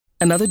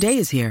Another day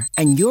is here,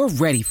 and you're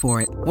ready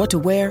for it. What to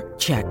wear?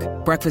 Check.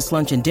 Breakfast,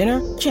 lunch, and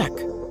dinner? Check.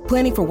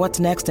 Planning for what's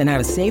next and how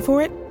to save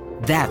for it?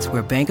 That's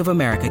where Bank of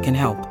America can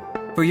help.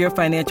 For your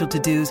financial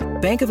to-dos,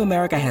 Bank of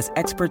America has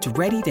experts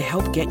ready to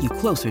help get you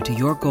closer to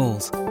your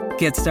goals.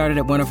 Get started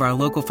at one of our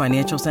local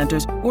financial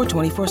centers or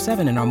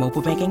 24/7 in our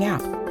mobile banking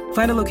app.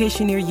 Find a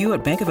location near you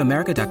at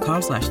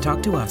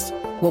bankofamerica.com/talktous.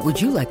 What would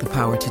you like the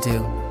power to do?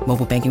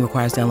 Mobile banking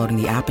requires downloading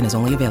the app and is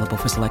only available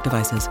for select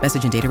devices.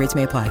 Message and data rates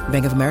may apply.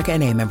 Bank of America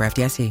N.A., member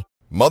FDIC.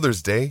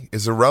 Mother's Day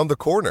is around the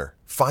corner.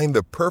 Find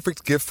the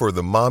perfect gift for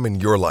the mom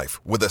in your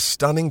life with a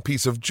stunning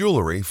piece of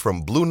jewelry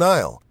from Blue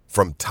Nile.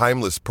 From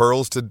timeless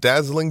pearls to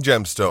dazzling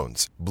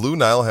gemstones, Blue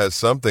Nile has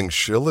something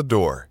she'll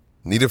adore.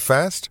 Need it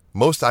fast?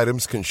 Most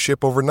items can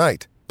ship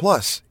overnight.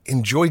 Plus,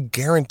 enjoy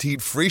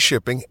guaranteed free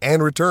shipping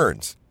and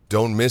returns.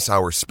 Don't miss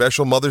our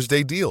special Mother's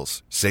Day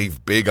deals.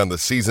 Save big on the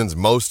season's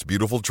most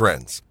beautiful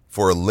trends.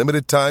 For a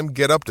limited time,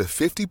 get up to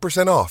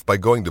 50% off by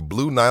going to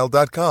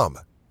BlueNile.com.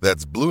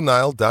 That's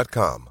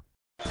BlueNile.com.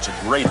 It's a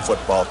great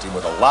football team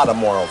with a lot of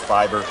moral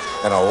fiber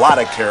and a lot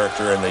of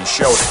character, and they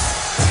showed it.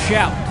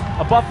 Shout,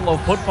 a Buffalo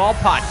football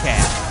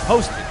podcast,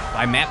 hosted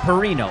by Matt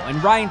Perino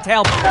and Ryan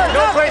Talbot.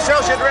 No place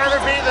else you'd rather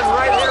be than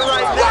right here,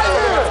 right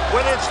now.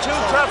 When it's too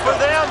tough for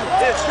them,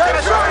 it's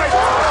just right.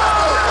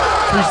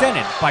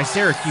 Presented by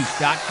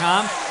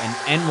Syracuse.com and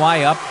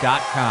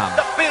NYUp.com.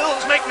 The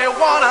Bills make me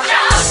wanna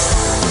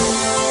shout.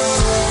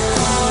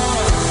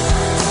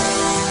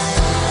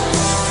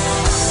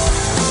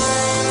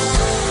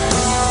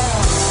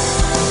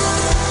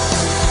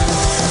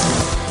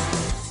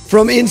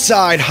 From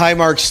inside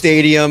Highmark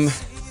Stadium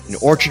in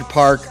Orchard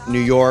Park, New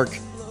York,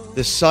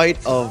 the site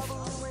of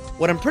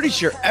what I'm pretty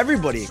sure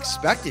everybody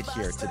expected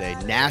here today,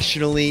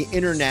 nationally,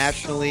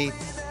 internationally,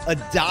 a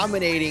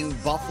dominating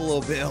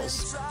Buffalo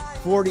Bills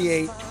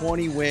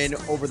 48-20 win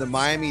over the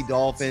Miami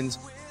Dolphins,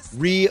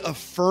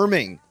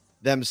 reaffirming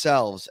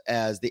themselves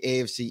as the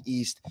AFC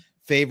East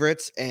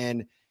favorites.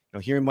 And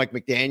hearing Mike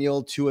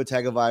McDaniel, Tua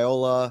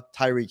Tagovailoa,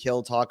 Tyreek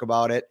Hill talk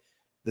about it,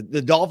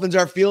 the Dolphins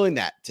are feeling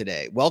that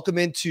today. Welcome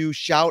into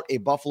Shout, a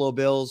Buffalo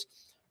Bills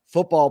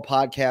football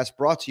podcast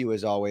brought to you,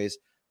 as always,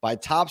 by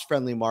Tops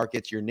Friendly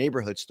Markets, your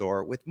neighborhood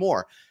store with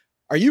more.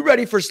 Are you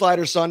ready for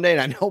Slider Sunday? And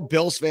I know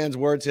Bills fans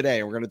were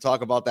today. We're going to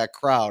talk about that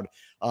crowd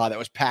that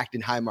was packed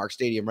in Highmark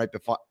Stadium right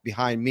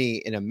behind me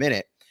in a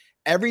minute.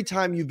 Every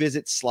time you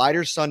visit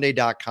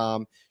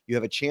slidersunday.com, you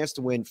have a chance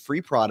to win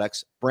free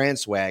products, brand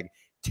swag,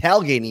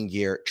 tailgating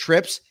gear,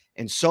 trips,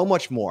 and so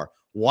much more.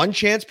 One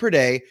chance per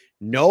day,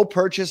 no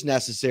purchase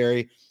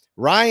necessary.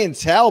 Ryan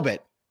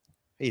Talbot,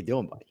 how you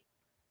doing, buddy?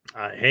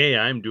 Hey,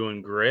 I'm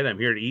doing great. I'm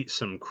here to eat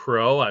some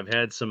crow. I've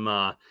had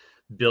some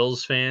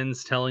Bills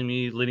fans telling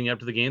me leading up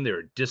to the game they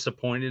were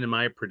disappointed in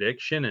my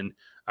prediction, and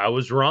I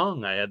was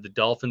wrong. I had the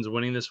Dolphins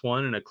winning this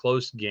one in a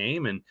close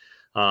game, and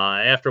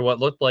after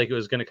what looked like it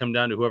was going to come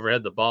down to whoever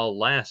had the ball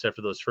last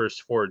after those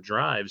first four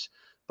drives,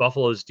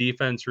 Buffalo's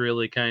defense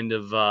really kind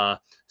of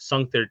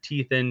sunk their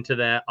teeth into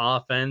that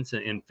offense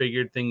and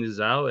figured things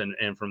out.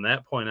 And from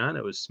that point on,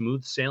 it was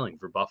smooth sailing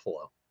for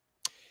Buffalo.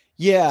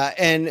 Yeah,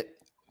 and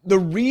the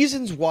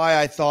reasons why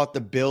I thought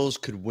the Bills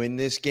could win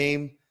this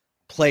game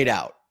played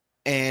out.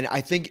 And I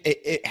think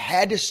it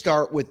had to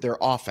start with their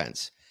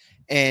offense.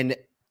 And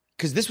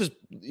because this was,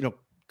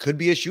 could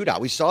be a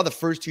shootout. We saw the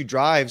first two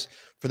drives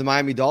for the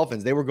Miami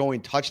Dolphins. They were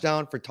going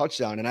touchdown for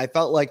touchdown. And I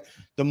felt like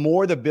the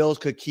more the Bills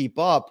could keep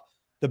up,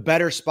 the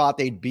better spot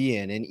they'd be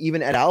in. And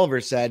even Ed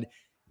Oliver said,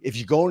 if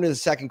you go into the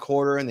second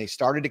quarter and they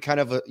started to kind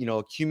of,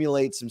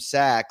 accumulate some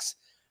sacks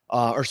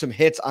or some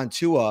hits on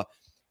Tua,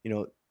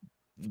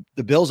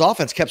 the Bills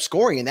offense kept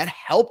scoring, and that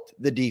helped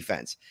the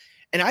defense.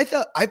 And I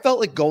felt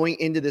like going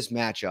into this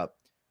matchup,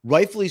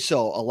 rightfully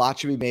so, a lot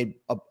should be made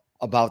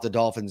about the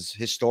Dolphins'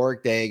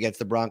 historic day against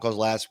the Broncos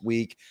last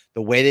week,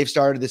 the way they've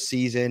started the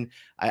season.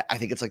 I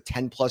think it's like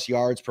 10 plus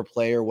yards per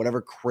player,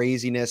 whatever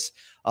craziness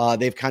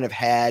they've kind of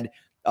had.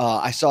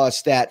 I saw a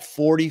stat,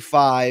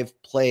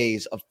 45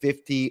 plays of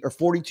 50 or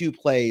 42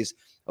 plays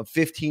of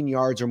 15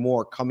 yards or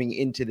more coming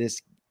into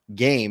this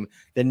game.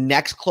 The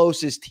next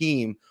closest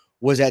team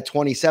was at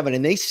 27,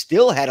 and they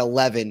still had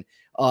 11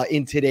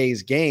 in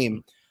today's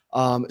game.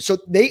 So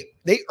they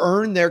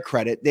earned their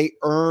credit. They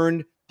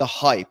earned the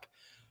hype.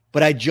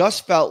 But I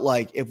just felt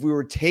like if we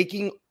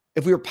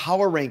were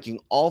power ranking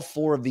all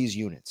four of these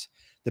units,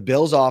 the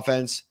Bills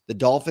offense, the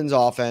Dolphins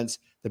offense,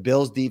 the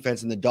Bills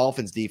defense, and the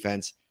Dolphins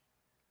defense,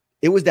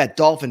 it was that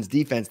Dolphins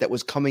defense that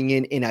was coming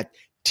in a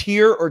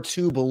tier or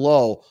two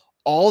below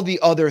all the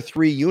other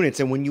three units.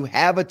 And when you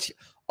have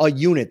a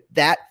unit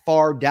that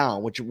far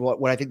down, which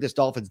what I think this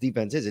Dolphins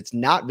defense is, it's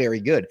not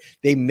very good.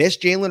 They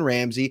missed Jalen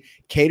Ramsey,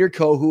 Kader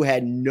Koh, who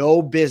had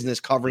no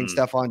business covering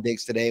Stephon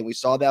Diggs today. And we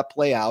saw that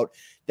play out,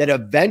 that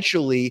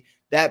eventually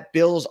that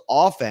Bills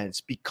offense,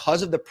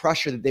 because of the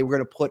pressure that they were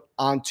going to put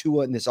on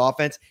Tua in this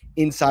offense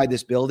inside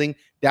this building,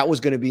 that was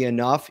going to be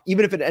enough,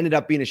 even if it ended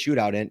up being a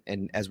shootout.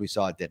 And as we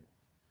saw, it didn't.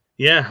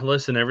 Yeah,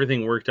 listen,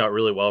 everything worked out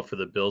really well for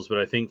the Bills, but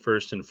I think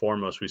first and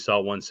foremost, we saw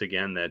once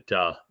again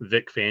that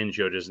Vic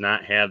Fangio does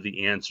not have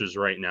the answers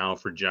right now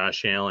for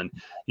Josh Allen.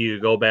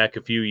 You go back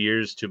a few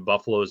years to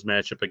Buffalo's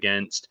matchup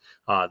against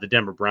the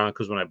Denver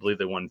Broncos when I believe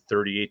they won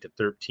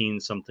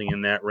 38-13, something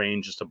in that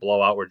range, just a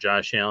blowout where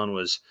Josh Allen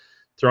was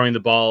throwing the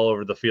ball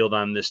over the field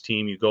on this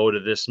team. You go to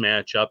this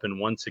matchup, and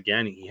once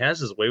again, he has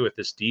his way with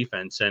this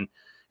defense, and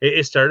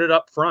it started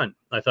up front.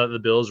 I thought the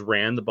Bills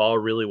ran the ball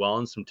really well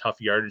in some tough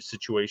yardage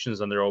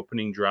situations on their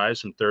opening drive,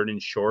 some third and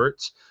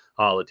shorts.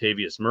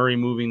 Latavius Murray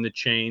moving the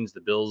chains,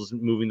 the Bills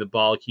moving the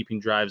ball,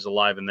 keeping drives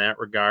alive in that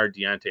regard.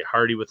 Deontay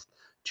Hardy with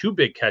 2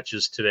 big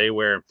catches today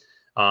where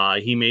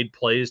he made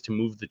plays to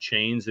move the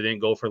chains. They didn't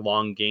go for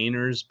long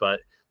gainers, but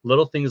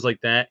little things like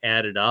that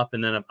added up.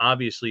 And then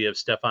obviously you have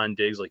Stephon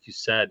Diggs, like you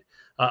said,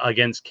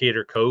 against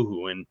Kader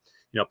Kohu. And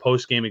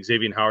post game,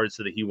 Xavier Howard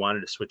said that he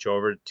wanted to switch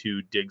over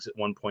to Diggs at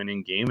one point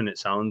in game, and it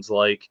sounds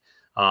like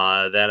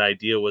that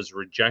idea was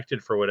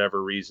rejected for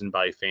whatever reason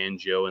by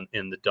Fangio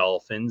and the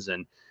Dolphins.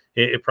 And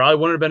it probably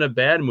wouldn't have been a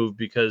bad move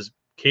because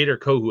Kader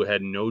Kohu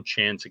had no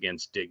chance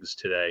against Diggs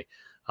today.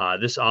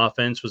 This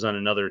offense was on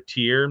another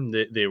tier.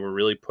 They were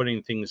really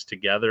putting things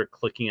together,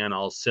 clicking on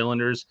all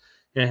cylinders.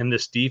 And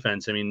this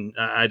defense, I mean,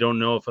 I don't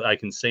know if I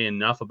can say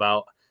enough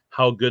about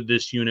how good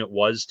this unit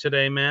was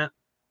today, Matt.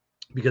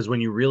 Because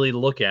when you really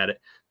look at it,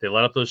 they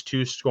let up those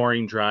 2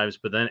 scoring drives,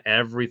 but then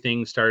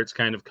everything starts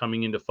kind of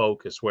coming into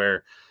focus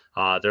where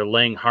they're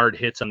laying hard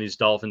hits on these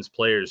Dolphins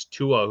players.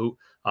 Tua,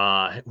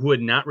 who had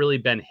not really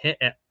been hit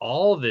at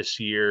all this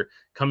year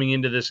coming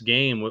into this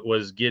game,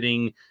 was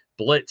getting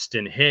blitzed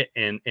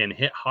and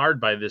hit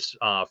hard by this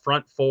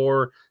front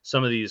four,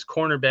 some of these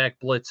cornerback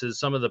blitzes,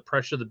 some of the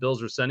pressure the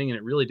Bills were sending, and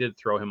it really did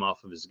throw him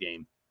off of his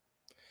game.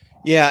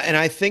 Yeah, and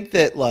I think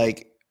that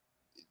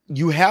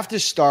you have to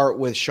start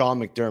with Sean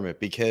McDermott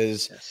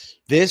because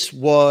this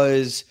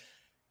was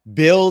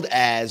billed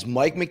as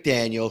Mike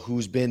McDaniel,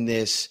 who's been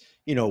this,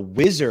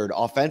 wizard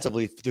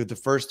offensively through the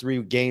first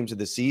 3 games of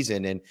the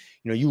season. And,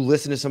 you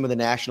listen to some of the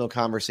national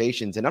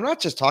conversations, and I'm not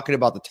just talking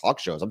about the talk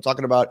shows. I'm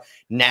talking about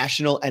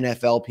national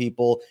NFL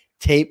people,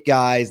 tape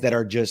guys that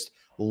are just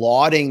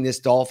lauding this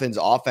Dolphins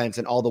offense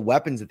and all the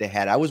weapons that they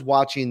had. I was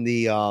watching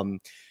the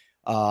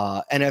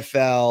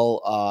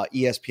NFL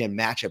ESPN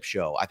matchup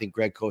show. I think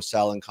Greg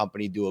Cosell and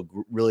company do a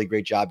really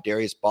great job.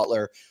 Darius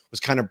Butler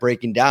was kind of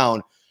breaking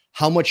down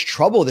how much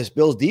trouble this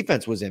Bills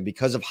defense was in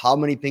because of how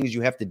many things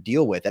you have to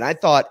deal with. And I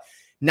thought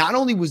not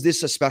only was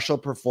this a special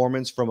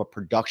performance from a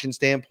production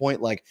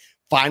standpoint, like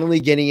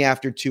finally getting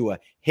after Tua,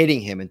 hitting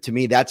him. And to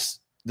me, that's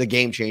the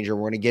game changer.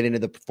 We're going to get into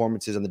the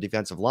performances on the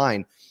defensive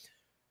line,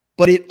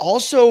 but it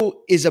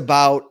also is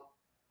about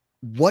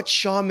what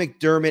Sean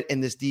McDermott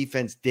and this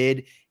defense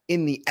did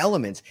in the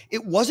elements.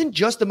 It wasn't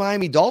just the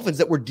Miami Dolphins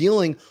that were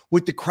dealing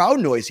with the crowd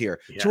noise here.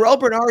 Yeah. Terrell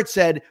Bernard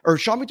said, or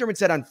Sean McDermott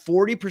said, on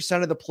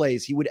 40% of the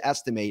plays he would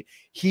estimate,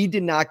 he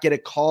did not get a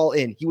call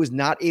in. He was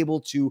not able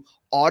to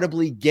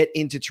audibly get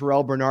into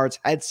Terrell Bernard's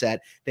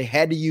headset. They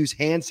had to use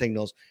hand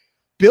signals.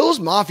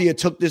 Bills Mafia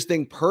took this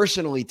thing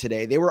personally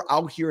today. They were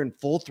out here in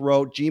full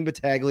throat. Gene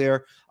Battaglia,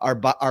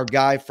 our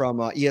guy from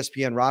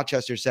ESPN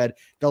Rochester, said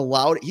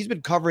he's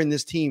been covering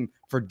this team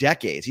for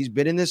decades. He's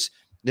been in this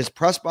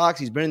press box.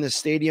 He's been in this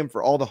stadium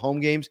for all the home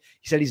games.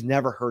 He said he's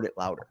never heard it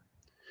louder.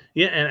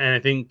 Yeah, and I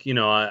think,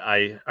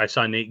 I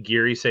saw Nate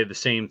Geary say the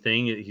same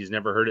thing. He's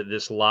never heard it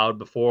this loud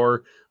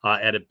before.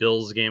 At a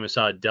Bills game, I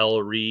saw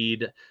Del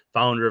Reed,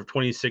 founder of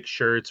 26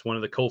 Shirts, one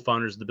of the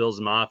co-founders of the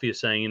Bills Mafia,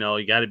 saying,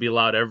 you got to be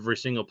loud every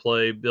single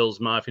play, Bills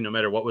Mafia, no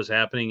matter what was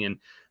happening. And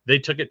they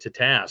took it to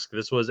task.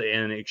 This was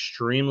an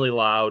extremely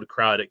loud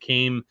crowd. It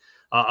came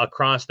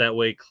across that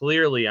way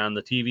clearly on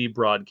the TV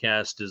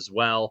broadcast as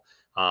well.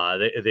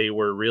 They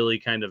were really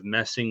kind of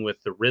messing with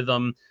the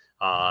rhythm.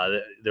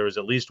 There was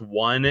at least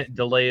 1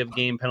 delay of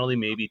game penalty,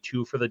 maybe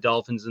 2 for the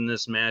Dolphins in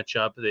this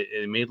matchup.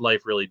 It made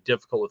life really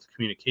difficult with the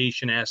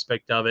communication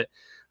aspect of it.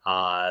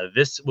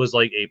 This was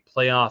like a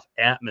playoff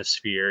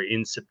atmosphere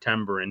in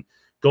September, and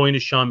going to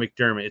Sean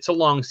McDermott, it's a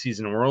long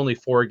season. We're only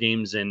 4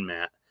 games in,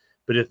 Matt.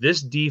 But if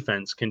this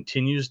defense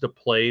continues to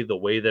play the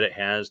way that it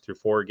has through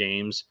 4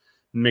 games,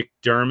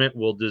 McDermott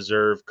will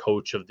deserve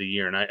Coach of the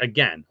Year. And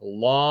again,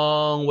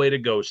 long way to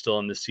go still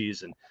in the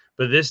season.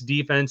 But this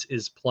defense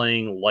is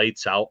playing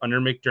lights out under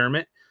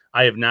McDermott.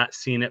 I have not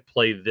seen it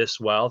play this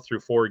well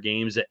through 4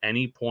 games at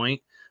any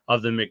point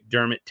of the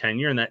McDermott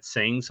tenure. And that's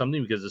saying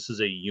something because this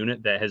is a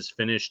unit that has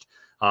finished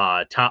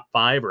top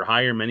 5 or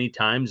higher many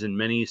times in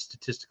many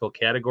statistical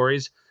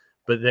categories.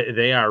 But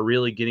they are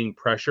really getting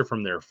pressure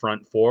from their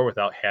front 4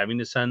 without having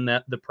to send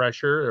the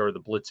pressure or the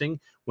blitzing.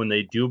 When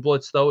they do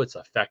blitz, though, it's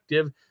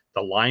effective.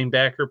 The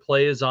linebacker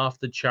play is off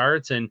the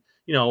charts. And,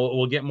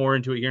 we'll get more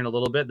into it here in a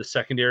little bit. The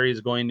secondary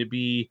is going to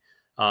be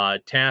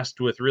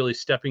tasked with really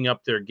stepping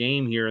up their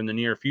game here in the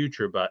near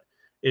future. But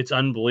it's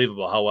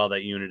unbelievable how well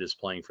that unit is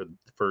playing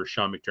for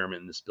Sean McDermott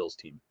and this Bills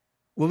team.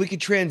 Well, we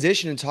could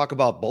transition and talk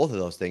about both of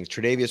those things.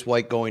 Tre'Davious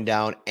White going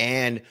down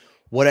and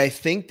what I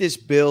think this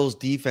Bills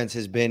defense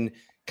has been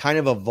kind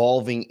of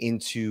evolving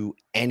into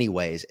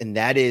anyways, and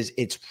that is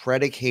it's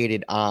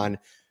predicated on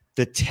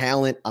the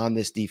talent on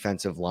this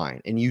defensive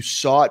line. And you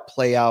saw it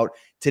play out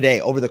today.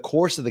 Over the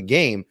course of the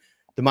game,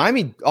 the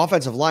Miami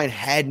offensive line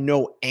had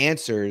no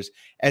answers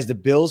as the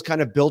Bills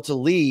kind of built a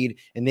lead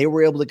and they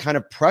were able to kind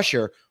of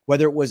pressure,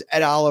 whether it was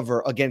Ed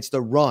Oliver against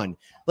the run.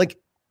 Like,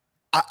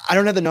 I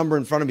don't have the number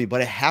in front of me,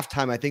 but at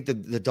halftime, I think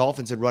the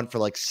Dolphins had run for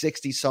like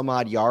 60 some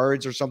odd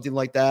yards or something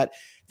like that.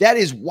 That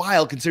is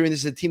wild considering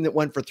this is a team that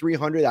went for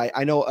 300.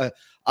 I know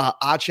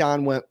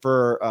Achan went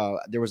for,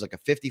 there was like a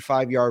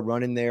 55-yard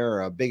run in there,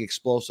 or a big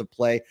explosive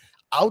play.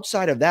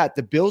 Outside of that,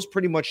 the Bills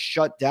pretty much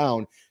shut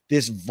down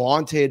this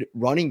vaunted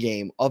running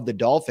game of the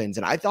Dolphins.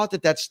 And I thought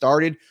that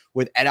started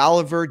with Ed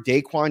Oliver,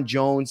 Daquan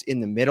Jones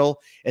in the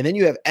middle. And then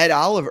you have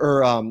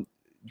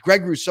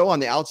Greg Rousseau on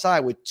the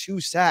outside with 2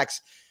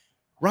 sacks.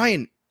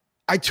 Ryan,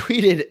 I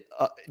tweeted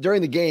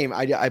during the game,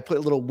 I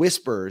put little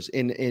whispers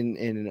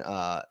in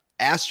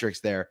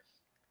asterisks there.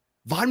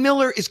 Von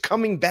Miller is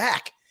coming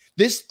back.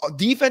 This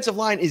defensive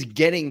line is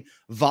getting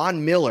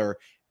Von Miller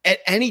at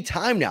any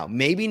time now.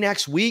 Maybe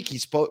next week.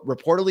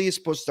 Reportedly is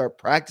supposed to start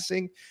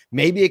practicing.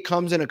 Maybe it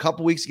comes in a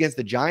couple weeks against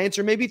the Giants,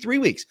 or maybe 3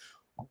 weeks.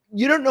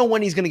 You don't know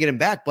when he's going to get him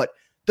back. But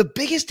the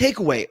biggest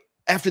takeaway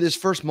after this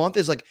first month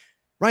is like,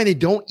 Ryan, they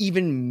don't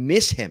even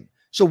miss him.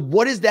 So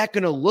what is that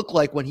going to look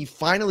like when he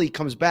finally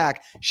comes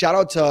back? Shout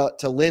out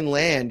to Lynn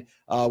Land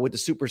with the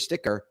super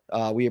sticker.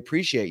 We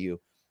appreciate you.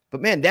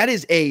 But man, that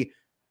is a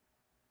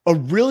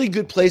really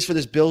good place for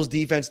this Bills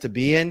defense to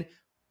be in.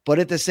 But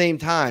at the same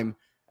time,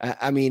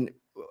 I mean,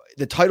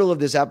 the title of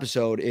this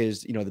episode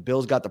is, the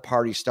Bills got the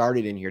party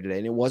started in here today,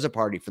 and it was a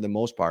party for the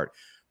most part.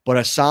 But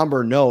a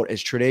somber note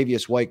as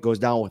Tre'Davious White goes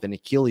down with an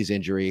Achilles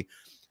injury,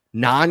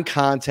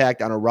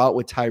 non-contact on a route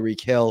with Tyreek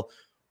Hill.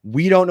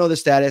 We don't know the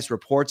status.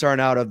 Reports aren't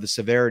out of the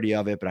severity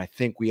of it, but I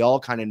think we all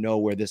kind of know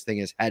where this thing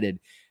is headed.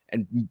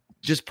 And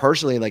just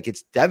personally, like,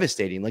 it's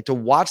devastating. Like, to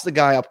watch the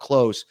guy up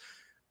close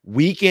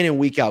week in and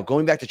week out,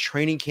 going back to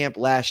training camp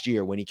last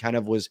year when he kind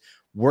of was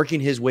working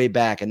his way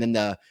back, and then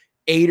the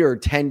 8 or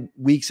 10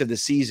 weeks of the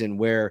season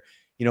where,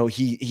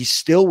 he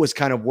still was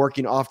kind of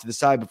working off to the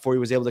side before he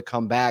was able to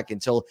come back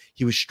until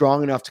he was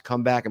strong enough to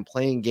come back and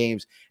playing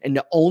games, and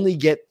to only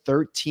get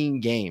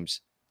 13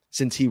 games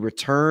since he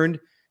returned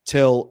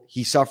till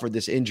he suffered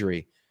this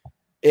injury.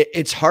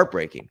 It's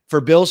heartbreaking for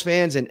Bills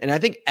fans. And I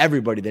think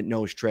everybody that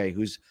knows Trey,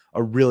 who's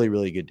a really,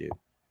 really good dude.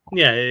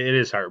 Yeah, it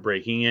is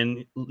heartbreaking.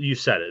 And you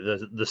said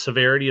it, the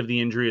severity of the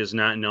injury is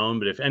not known,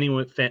 but if any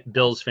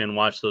Bills fan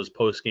watched those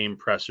post-game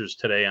pressers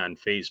today on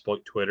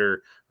Facebook,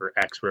 Twitter, or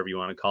X, wherever you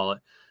want to call it,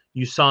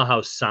 you saw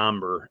how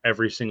somber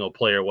every single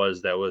player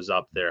was that was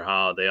up there,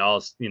 how they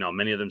all,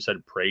 many of them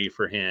said, pray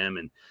for him.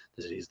 And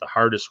he's the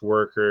hardest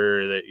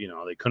worker, that,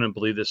 they couldn't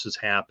believe this was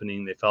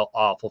happening. They felt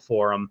awful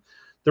for him.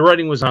 The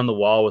writing was on the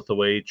wall with the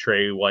way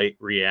Trey White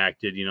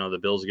reacted. The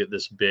Bills get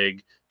this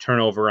big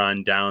turnover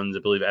on downs. I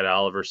believe Ed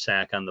Oliver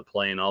sack on the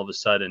play, and all of a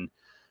sudden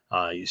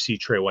you see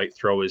Trey White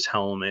throw his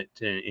helmet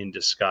in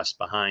disgust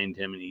behind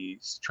him, and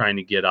he's trying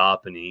to get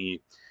up, and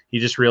he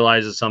just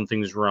realizes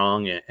something's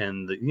wrong,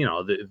 and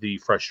the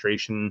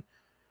frustration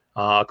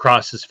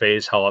across his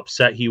face, how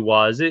upset he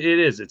was.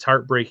 It's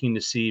heartbreaking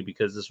to see,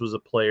 because this was a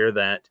player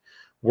that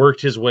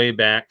worked his way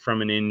back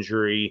from an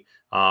injury,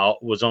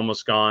 was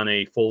almost gone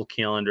a full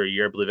calendar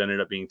year. I believe it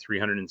ended up being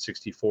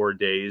 364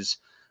 days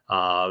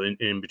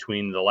in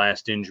between the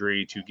last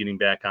injury to getting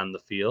back on the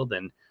field.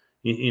 And,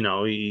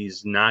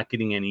 he's not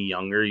getting any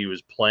younger. He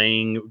was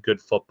playing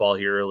good football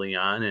here early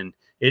on, and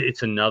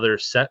it's another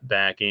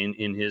setback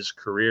in his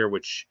career,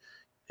 which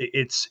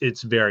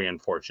it's very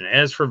unfortunate.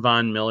 As for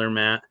Von Miller,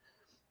 Matt,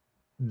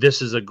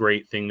 this is a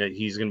great thing that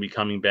he's going to be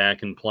coming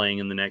back and playing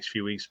in the next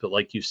few weeks. But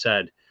like you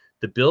said,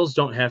 the Bills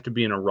don't have to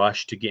be in a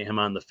rush to get him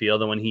on the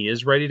field. And when he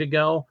is ready to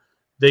go,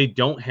 they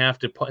don't have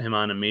to put him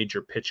on a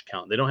major pitch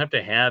count. They don't have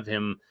to have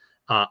him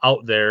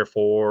out there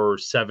for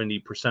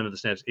 70% of the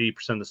snaps,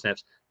 80% of the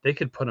snaps. They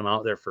could put him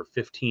out there for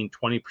 15,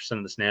 20%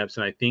 of the snaps.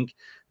 And I think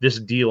this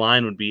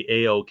D-line would be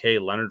A-OK.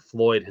 Leonard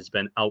Floyd has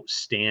been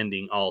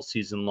outstanding all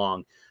season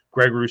long.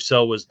 Greg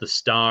Rousseau was the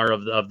star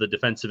of the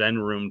defensive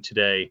end room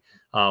today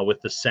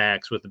with the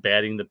sacks, with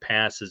batting the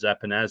passes.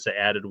 Epineza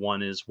added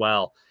one as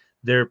well.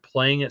 They're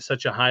playing at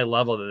such a high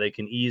level that they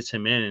can ease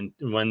him in.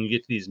 And when you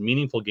get to these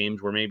meaningful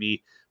games where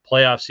maybe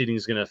playoff seeding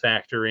is going to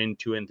factor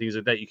into it and things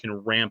like that, you can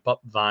ramp up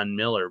Von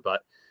Miller.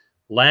 But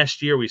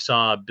last year we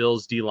saw a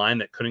Bills D-line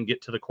that couldn't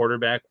get to the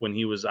quarterback when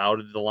he was out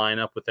of the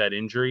lineup with that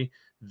injury.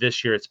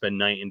 This year it's been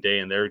night and day,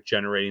 and they're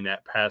generating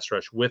that pass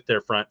rush with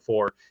their front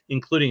four,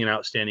 including an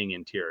outstanding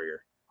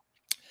interior.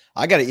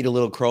 I got to eat a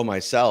little crow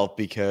myself,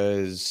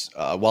 because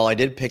while I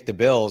did pick the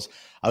Bills,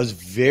 I was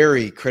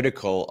very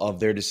critical of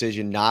their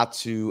decision not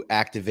to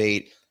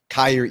activate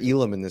Kyer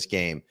Elam in this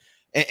game.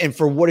 And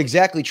for what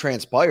exactly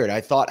transpired,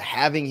 I thought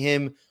having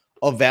him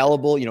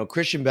available,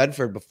 Christian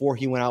Benford, before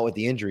he went out with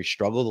the injury,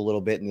 struggled a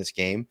little bit in this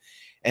game.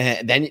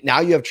 And then now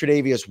you have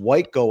Tre'Davious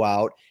White go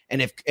out.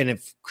 And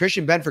if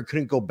Christian Benford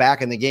couldn't go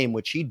back in the game,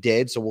 which he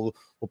did, so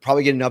we'll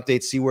probably get an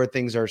update, see where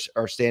things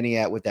are standing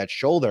at with that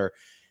shoulder.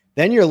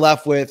 Then you're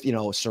left with,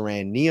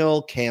 Saran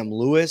Neal, Cam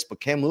Lewis,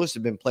 but Cam Lewis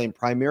has been playing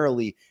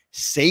primarily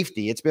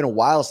safety. It's been a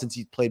while since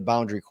he's played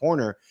boundary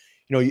corner.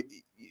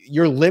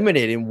 You're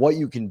limited in what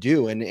you can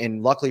do.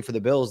 And luckily for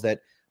the Bills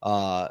that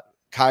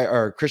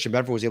Christian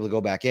Benford was able to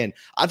go back in.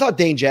 I thought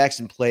Dane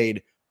Jackson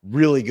played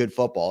really good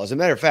football. As a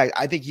matter of fact,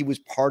 I think he was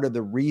part of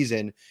the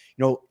reason,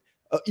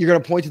 you're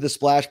going to point to the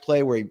splash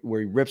play where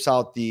he rips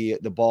out the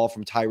ball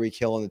from Tyreek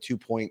Hill on the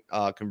 2-point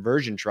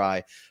conversion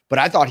try. But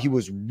I thought he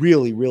was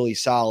really, really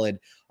solid.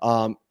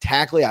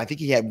 Tackling, I think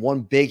he had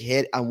one big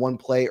hit on one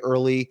play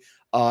early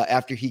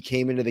after he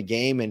came into the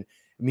game. And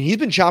I mean, he's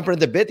been chomping at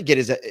the bit to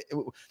get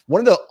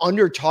one of the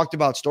under talked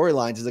about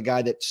storylines is a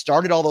guy that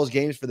started all those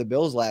games for the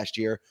Bills last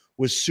year,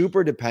 was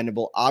super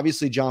dependable.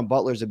 Obviously, John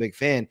Butler's a big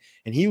fan,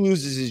 and he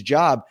loses his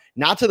job,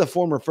 not to the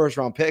former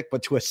first-round pick,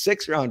 but to a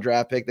 6th-round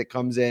draft pick that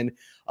comes in.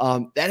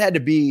 That had to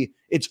be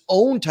its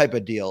own type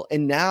of deal.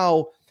 And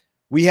now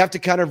we have to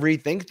kind of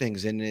rethink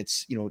things. And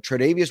it's,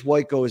 Tre'Davious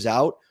White goes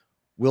out.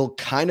 We'll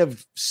kind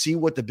of see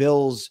what the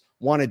Bills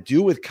want to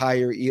do with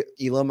Kaiir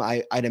Elam.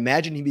 I'd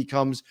imagine he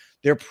becomes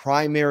their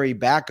primary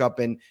backup,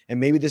 and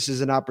maybe this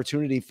is an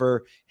opportunity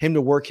for him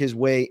to work his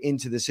way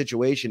into the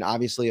situation.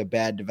 Obviously a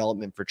bad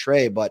development for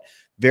Trey, but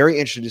very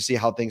interested to see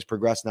how things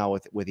progress now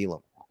with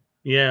Elam.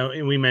 Yeah,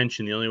 and we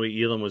mentioned the only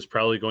way Elam was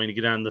probably going to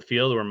get on the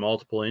field were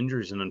multiple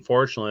injuries, and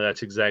unfortunately,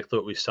 that's exactly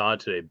what we saw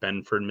today.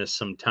 Benford missed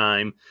some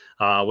time.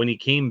 When he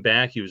came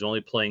back, he was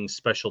only playing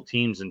special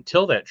teams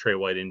until that Trey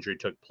White injury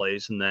took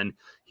place, and then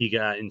he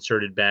got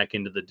inserted back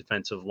into the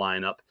defensive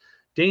lineup.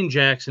 Dane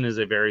Jackson is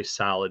a very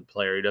solid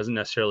player. He doesn't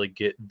necessarily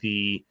get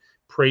the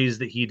praise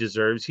that he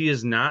deserves. He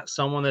is not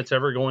someone that's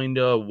ever going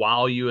to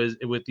wow you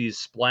with these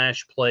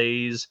splash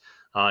plays.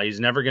 He's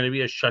never going to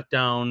be a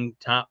shutdown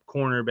top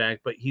cornerback,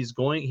 but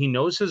he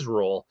knows his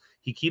role.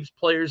 He keeps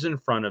players in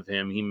front of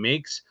him. He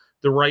makes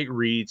the right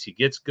reads. He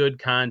gets good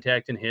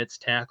contact and hits,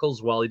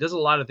 tackles well. He does a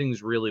lot of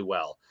things really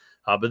well.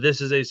 But this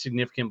is a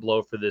significant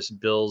blow for this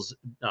Bills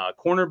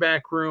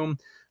cornerback room.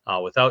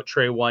 Without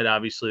Trey White,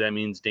 obviously that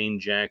means Dane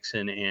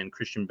Jackson and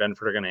Christian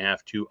Benford are going to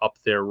have to up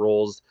their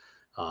roles.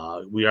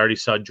 We already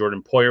saw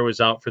Jordan Poyer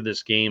was out for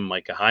this game.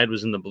 Micah Hyde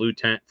was in the blue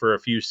tent for a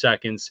few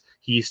seconds.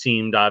 He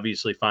seemed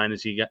obviously fine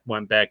as he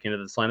went back into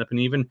this lineup. And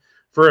even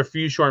for a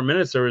few short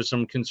minutes, there was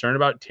some concern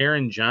about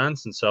Taron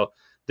Johnson. So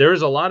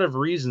there's a lot of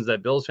reasons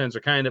that Bills fans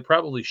are kind of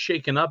probably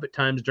shaken up at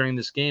times during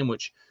this game,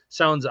 which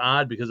sounds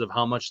odd because of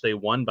how much they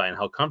won by and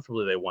how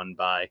comfortably they won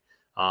by.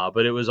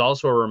 But it was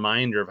also a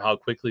reminder of how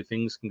quickly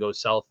things can go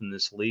south in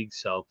this league.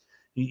 So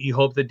you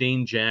hope that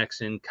Dane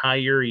Jackson,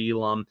 Kaiir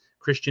Elam,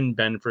 Christian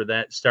Benford,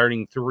 that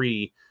starting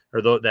three,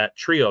 or that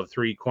trio of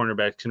three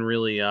cornerbacks can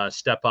really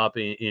step up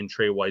in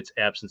Trey White's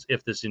absence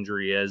if this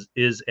injury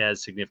is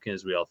as significant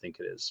as we all think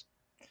it is.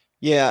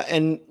 Yeah,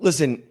 and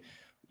listen,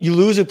 you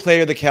lose a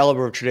player the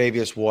caliber of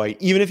Tre'Davious White,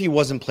 even if he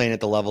wasn't playing at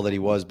the level that he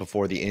was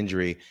before the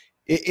injury,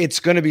 it's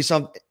going to be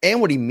something,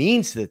 and what he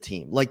means to the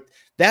team. Like,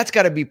 that's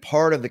got to be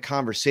part of the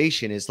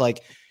conversation, is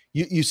like,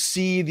 you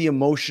see the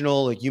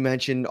emotional, like you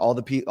mentioned, all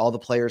the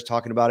players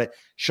talking about it.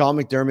 Sean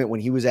McDermott, when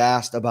he was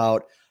asked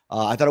about,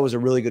 I thought it was a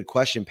really good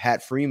question.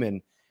 Pat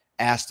Freeman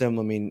asked him,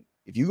 I mean,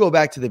 if you go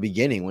back to the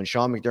beginning when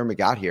Sean McDermott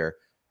got here,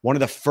 one of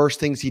the first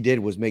things he did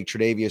was make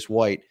Tre'Davious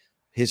White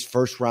his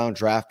first-round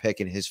draft pick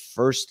and his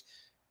first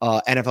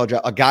NFL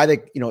draft, a guy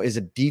that, is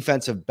a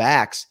defensive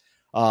backs.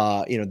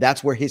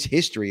 That's where his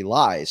history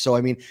lies. So,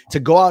 I mean, to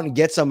go out and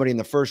get somebody in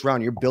the first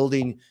round, you're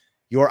building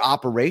your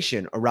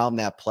operation around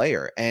that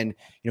player. And,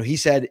 he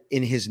said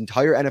in his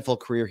entire NFL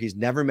career, he's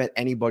never met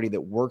anybody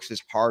that works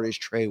as hard as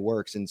Trey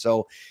works. And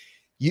so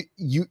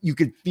you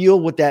could feel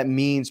what that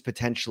means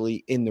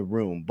potentially in the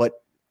room. But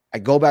I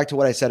go back to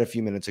what I said a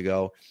few minutes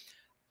ago.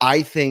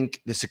 I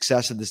think the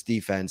success of this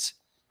defense,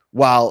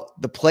 while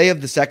the play of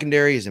the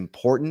secondary is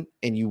important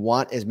and you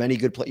want as many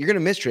good players, you're going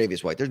to miss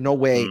Tre'Davious White. There's no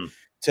way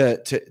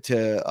to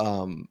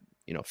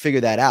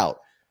figure that out.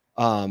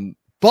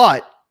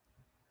 But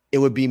it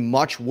would be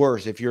much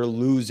worse if you're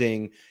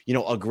losing,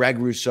 a Greg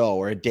Rousseau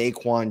or a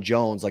Daquan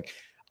Jones. Like,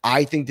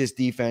 I think this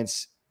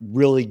defense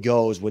really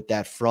goes with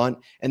that front.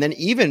 And then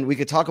even we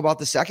could talk about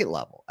the second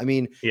level. I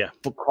mean,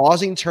 for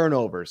causing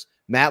turnovers,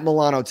 Matt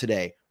Milano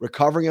today,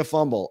 recovering a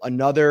fumble,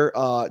 another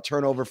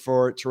turnover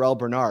for Terrell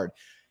Bernard.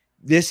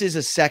 This is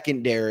a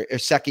second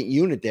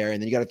unit there.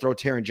 And then you got to throw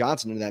Taron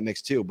Johnson into that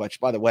mix too. But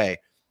by the way,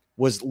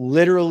 was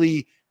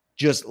literally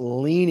just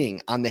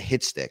leaning on the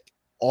hit stick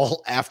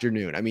all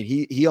afternoon. I mean,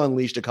 he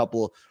unleashed a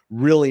couple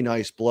really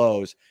nice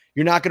blows.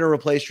 You're not going to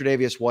replace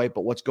Tre'Davious White,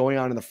 but what's going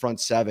on in the front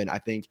seven, I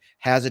think,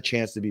 has a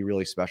chance to be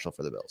really special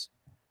for the Bills.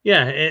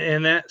 Yeah,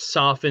 and that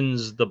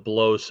softens the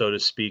blow, so to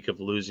speak, of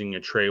losing a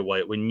Trey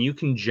White. When you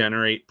can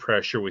generate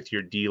pressure with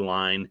your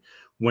D-line,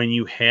 when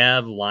you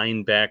have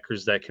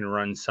linebackers that can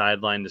run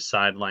sideline to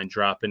sideline,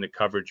 drop into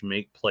coverage,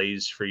 make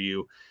plays for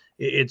you,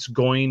 it's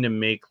going to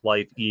make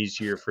life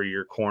easier for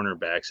your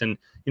cornerbacks. And,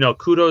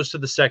 kudos to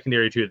the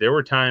secondary too. There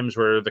were times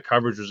where the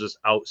coverage was just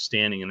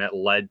outstanding, and that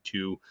led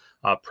to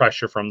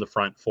pressure from the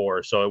front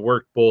four. So it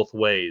worked both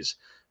ways.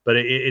 but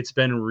it's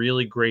been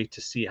really great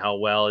to see how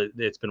well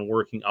it's been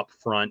working up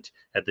front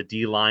at the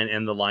D line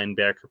and the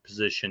linebacker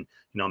position.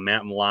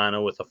 Matt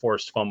Milano with a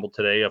forced fumble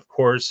today, of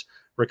course,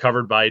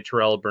 recovered by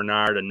Terrell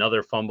Bernard,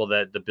 another fumble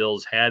that the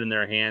Bills had in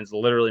their hands.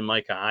 Literally,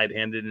 Micah Hyde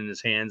handed it in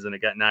his hands and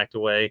it got knocked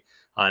away.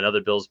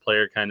 Another Bills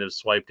player kind of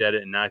swiped at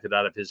it and knocked it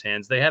out of his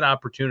hands. They had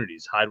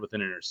opportunities, Hyde with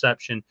an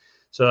interception.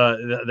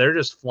 So they're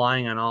just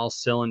flying on all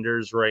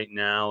cylinders right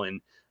now.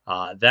 And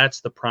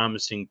that's the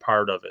promising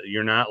part of it.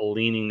 You're not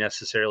leaning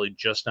necessarily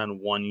just on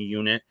one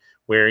unit,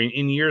 where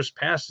in years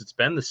past, it's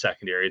been the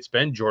secondary. It's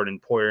been Jordan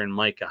Poyer and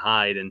Micah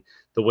Hyde, and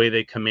the way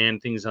they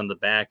command things on the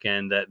back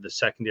end, that the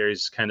secondary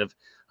is kind of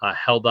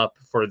held up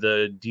for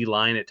the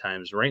D-line at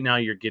times. Right now,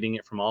 you're getting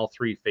it from all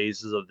three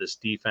phases of this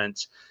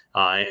defense,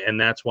 and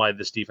that's why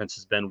this defense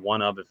has been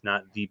one of, if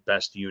not the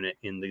best unit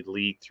in the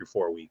league through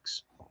 4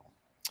 weeks.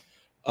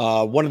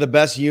 One of the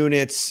best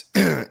units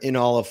in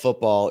all of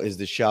football is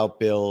the Shout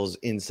Bills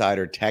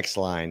Insider text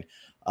line.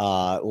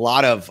 A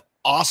lot of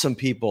awesome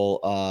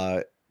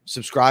people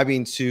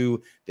subscribing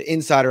to the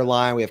Insider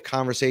line. We have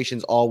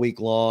conversations all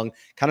week long,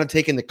 kind of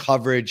taking the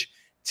coverage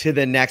to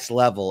the next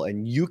level.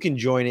 And you can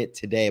join it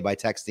today by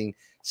texting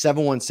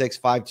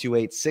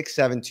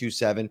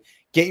 716-528-6727.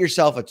 Get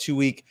yourself a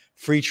 2-week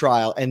free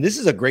trial. And this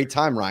is a great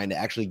time, Ryan, to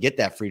actually get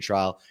that free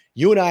trial.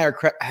 You and I are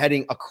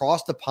heading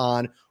across the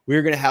pond.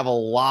 We're going to have a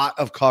lot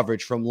of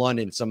coverage from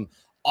London, some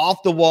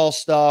off-the-wall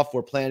stuff.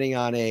 We're planning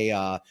on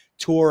a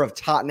tour of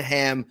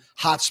Tottenham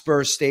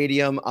Hotspur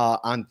Stadium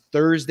on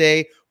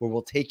Thursday, where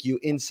we'll take you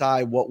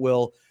inside what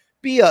will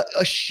be a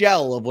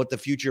shell of what the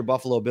future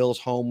Buffalo Bills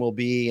home will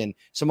be, and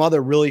some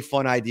other really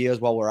fun ideas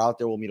while we're out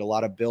there. We'll meet a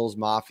lot of Bills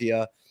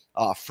Mafia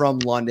from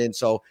London.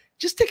 So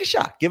just take a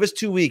shot. Give us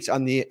 2 weeks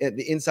on the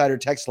Insider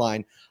text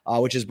line,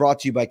 which is brought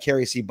to you by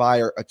Carrie C.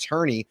 Byer,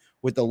 attorney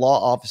with the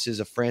law offices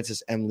of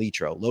Francis M.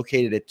 Litro,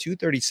 located at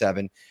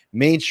 237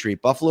 Main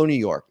Street, Buffalo, New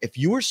York. If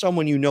you or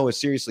someone you know is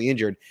seriously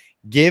injured,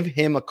 give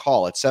him a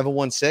call at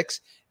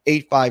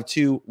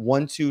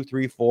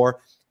 716-852-1234.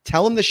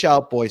 Tell him the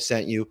Shout Boy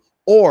sent you,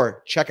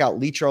 or check out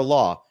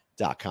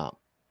litrolaw.com.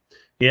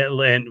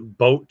 Yeah, and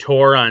boat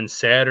tour on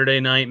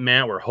Saturday night,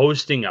 Matt. We're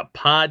hosting a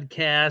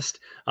podcast.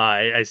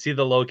 I see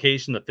the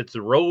location, the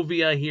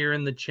Fitzrovia here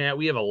in the chat.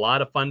 We have a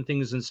lot of fun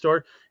things in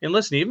store. And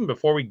listen, even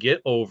before we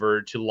get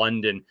over to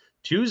London,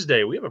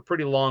 Tuesday, we have a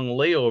pretty long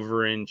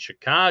layover in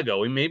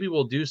Chicago. Maybe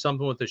we'll do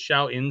something with the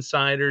Shout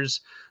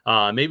Insiders.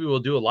 Maybe we'll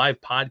do a live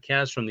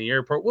podcast from the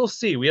airport. We'll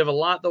see. We have a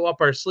lot, though,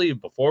 up our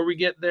sleeve before we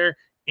get there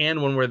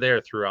and when we're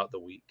there throughout the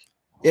week.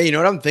 Yeah, you know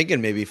what I'm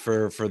thinking maybe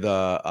for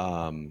the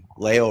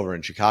layover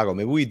in Chicago,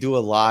 maybe we do a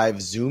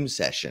live Zoom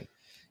session,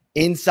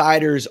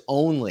 insiders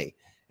only,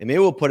 and maybe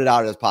we'll put it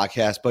out as a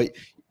podcast, but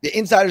the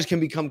insiders can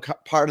become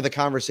part of the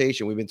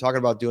conversation. We've been talking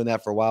about doing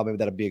that for a while. Maybe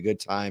that'll be a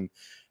good time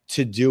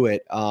to do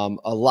it. A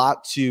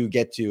lot to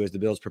get to as the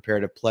Bills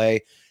prepare to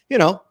play,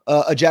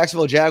 a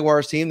Jacksonville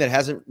Jaguars team that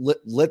hasn't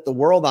lit the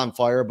world on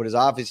fire, but is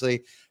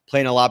obviously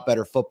playing a lot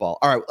better football.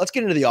 All right, let's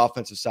get into the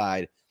offensive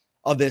side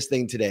of this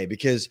thing today,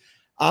 because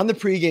on the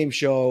pregame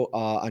show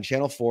on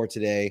Channel 4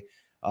 today,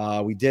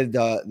 we did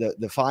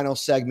the final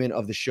segment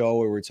of the show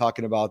where we're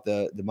talking about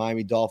the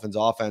Miami Dolphins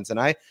offense. And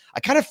I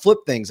kind of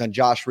flipped things on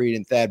Josh Reed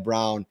and Thad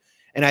Brown.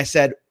 And I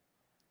said,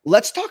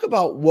 let's talk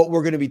about what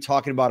we're going to be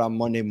talking about on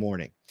Monday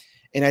morning.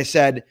 And I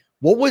said,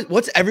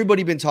 what's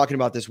everybody been talking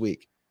about this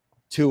week?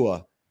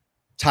 Tua,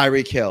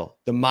 Tyreek Hill,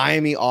 the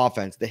Miami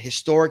offense, the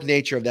historic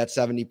nature of that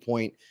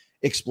 70-point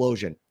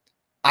explosion.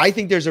 I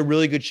think there's a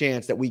really good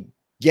chance that we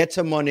get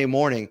to Monday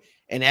morning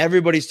and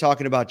everybody's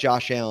talking about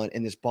Josh Allen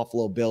and this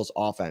Buffalo Bills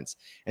offense.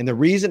 And the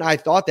reason I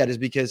thought that is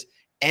because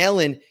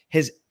Allen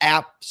has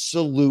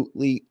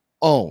absolutely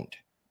owned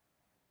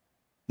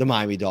the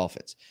Miami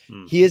Dolphins.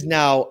 He is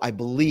now, I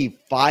believe,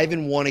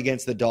 5-1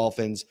 against the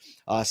Dolphins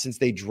since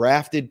they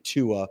drafted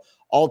Tua.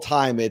 All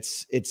time,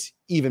 it's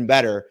even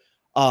better.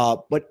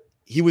 But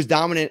he was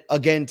dominant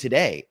again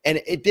today.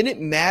 And it didn't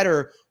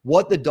matter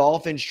what the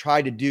Dolphins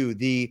tried to do.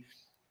 The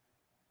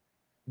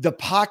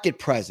pocket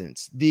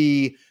presence,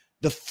 the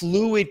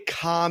fluid,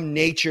 calm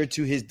nature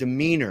to his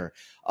demeanor,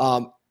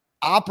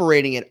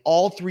 operating at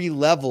all three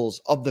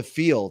levels of the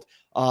field,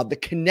 the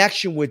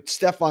connection with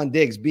Stephon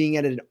Diggs being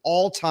at an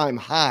all-time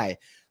high.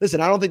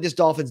 Listen, I don't think this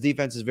Dolphins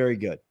defense is very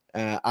good.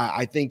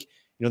 I think,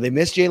 they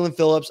missed Jalen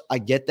Phillips. I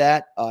get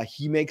that.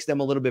 He makes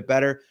them a little bit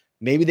better.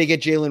 Maybe they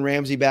get Jalen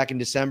Ramsey back in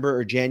December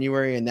or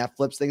January, and that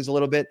flips things a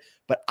little bit.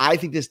 But I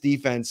think this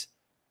defense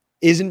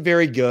isn't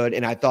very good,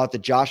 and I thought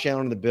that Josh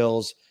Allen and the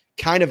Bills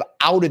kind of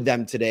outed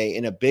them today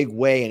in a big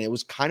way, and it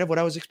was kind of what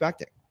I was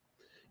expecting.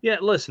 Yeah,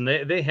 listen,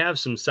 they have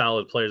some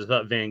solid players. I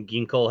thought Van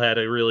Ginkel had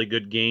a really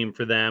good game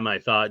for them. I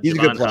thought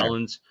Javon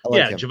Hollins,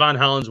 Javon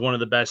Hollins, one of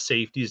the best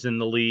safeties in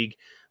the league.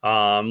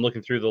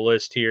 Looking through the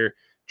list here,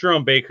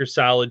 Jerome Baker,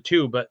 solid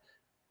too, but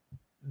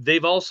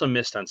they've also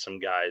missed on some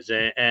guys.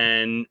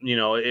 And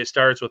it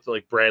starts with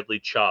like Bradley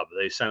Chubb.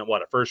 They sent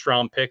a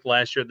first-round pick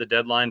last year at the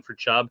deadline for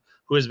Chubb,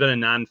 who has been a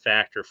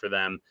non-factor for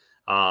them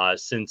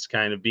since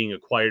kind of being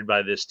acquired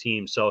by this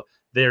team. So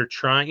they're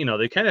trying,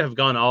 they kind of have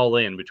gone all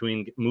in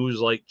between moves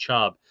like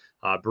Chubb,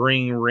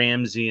 bring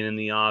Ramsey in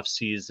the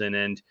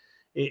offseason, and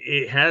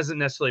it hasn't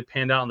necessarily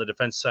panned out on the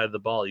defense side of the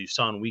ball. You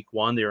saw in week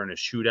 1, they were in a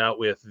shootout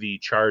with the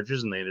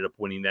Chargers, and they ended up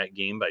winning that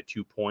game by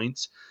 2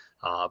 points.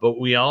 But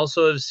we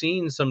also have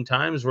seen some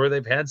times where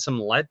they've had some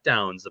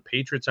letdowns. The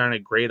Patriots aren't a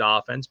great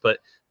offense, but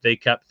they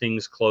kept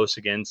things close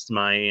against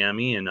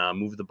Miami and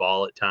moved the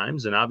ball at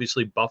times. And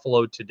obviously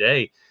Buffalo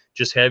today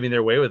just having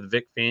their way with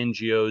Vic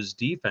Fangio's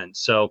defense.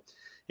 So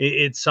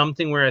it's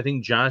something where I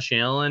think Josh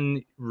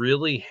Allen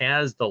really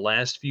has the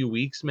last few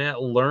weeks,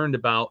 Matt, learned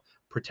about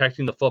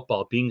protecting the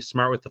football, being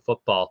smart with the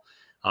football.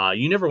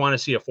 You never want to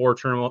see a 4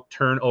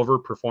 turnover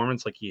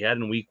performance like he had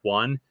in week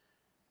 1.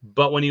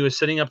 But when he was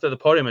sitting up to the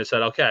podium, I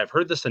said, okay, I've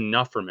heard this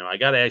enough from him. I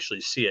got to actually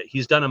see it.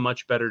 He's done a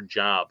much better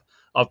job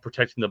of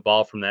protecting the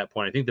ball from that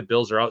point. I think the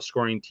Bills are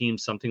outscoring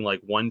teams something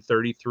like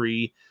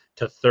 133-30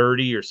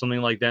 or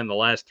something like that in the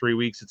last 3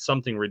 weeks. It's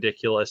something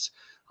ridiculous.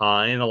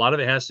 And a lot of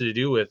it has to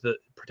do with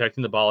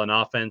protecting the ball in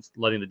offense,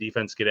 letting the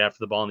defense get after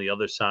the ball on the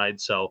other side.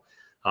 So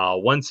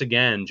once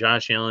again,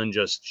 Josh Allen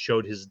just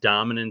showed his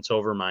dominance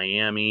over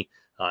Miami.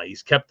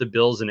 He's kept the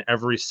Bills in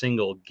every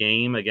single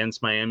game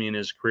against Miami in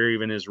his career,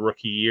 even his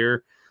rookie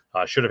year.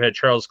 Should have had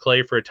Charles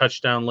Clay for a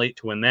touchdown late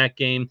to win that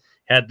game.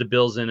 Had the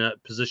Bills in a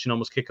position to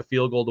almost kick a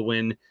field goal to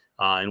win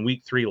in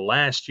week 3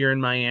 last year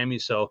in Miami.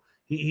 So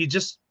he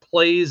just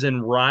plays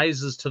and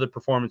rises to the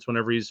performance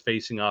whenever he's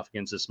facing off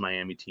against this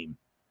Miami team.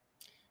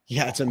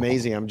 Yeah, it's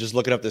amazing. I'm just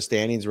looking up the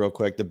standings real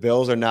quick. The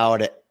Bills are now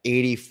at an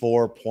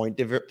 84 point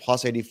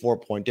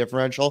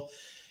differential.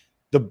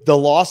 The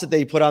loss that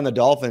they put on the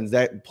Dolphins,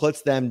 that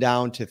puts them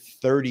down to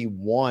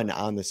 31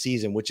 on the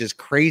season, which is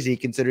crazy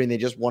considering they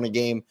just won a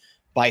game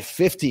by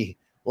 50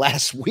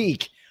 last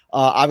week.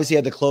 Obviously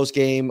had the close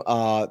game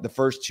the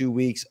first 2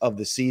 weeks of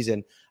the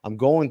season. I'm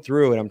going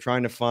through and I'm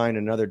trying to find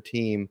another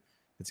team.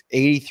 It's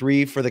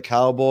 83 for the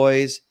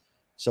Cowboys.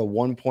 So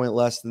 1 point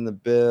less than the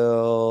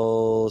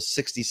Bills,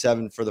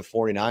 67 for the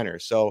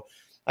 49ers. So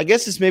I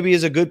guess this maybe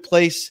is a good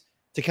place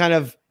to kind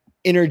of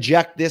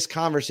interject this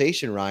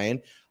conversation, Ryan.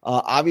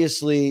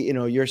 Obviously,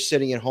 you're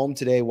sitting at home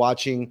today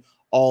watching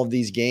all of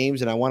these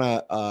games, and I want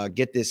to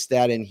get this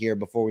stat in here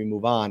before we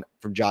move on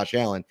from Josh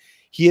Allen.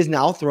 He has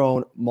now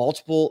thrown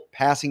multiple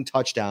passing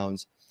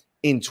touchdowns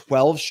in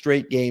 12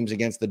 straight games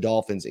against the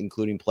Dolphins,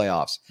 including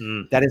playoffs.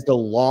 That is the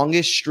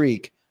longest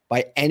streak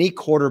by any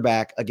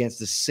quarterback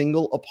against a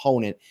single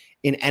opponent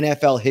in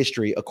NFL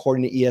history,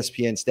 according to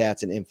ESPN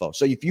stats and info.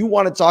 So if you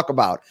want to talk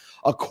about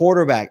a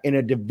quarterback in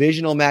a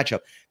divisional matchup,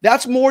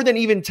 that's more than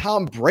even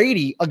Tom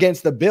Brady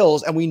against the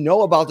Bills. And we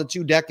know about the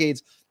 2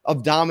 decades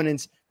of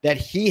dominance that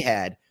he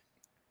had.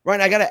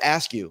 Ryan, I got to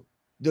ask you,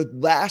 the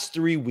last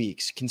 3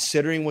 weeks,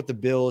 considering what the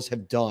Bills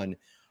have done,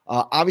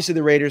 obviously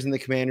the Raiders and the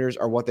Commanders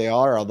are what they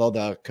are, although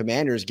the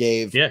Commanders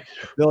gave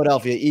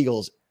Philadelphia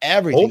Eagles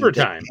everything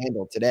overtime they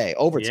handled today.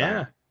 Overtime.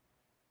 Yeah.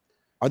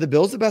 Are the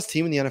Bills the best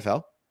team in the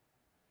NFL?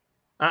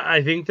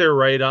 I think they're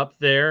right up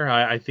there.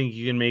 I think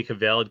you can make a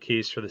valid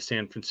case for the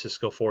San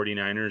Francisco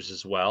 49ers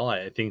as well.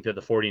 I think that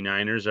the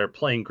 49ers are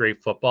playing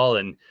great football,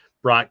 and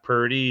Brock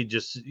Purdy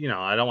just,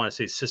 I don't want to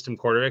say system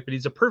quarterback, but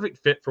he's a perfect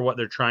fit for what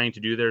they're trying to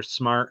do. They're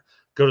smart,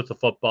 good at the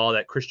football.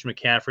 That Christian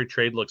McCaffrey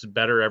trade looks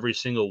better every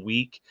single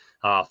week.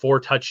 4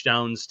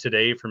 touchdowns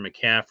today for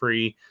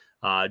McCaffrey.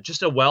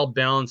 Just a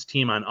well-balanced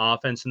team on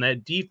offense, and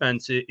that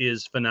defense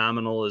is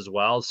phenomenal as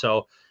well.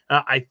 So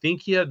I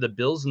think you have the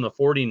Bills and the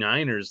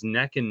 49ers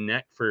neck and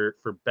neck for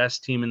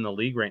best team in the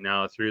league right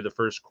now through the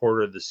first quarter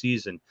of the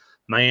season.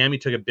 Miami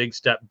took a big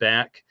step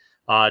back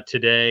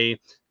today.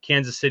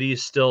 Kansas City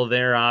is still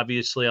there,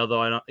 obviously,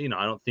 although I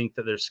don't think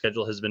that their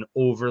schedule has been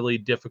overly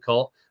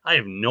difficult. I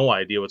have no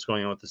idea what's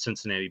going on with the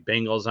Cincinnati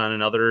Bengals on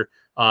another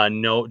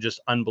note. Just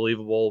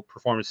unbelievable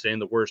performance today in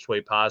the worst way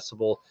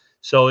possible.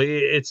 So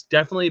it's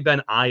definitely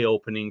been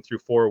eye-opening through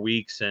 4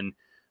 weeks. And,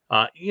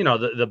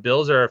 the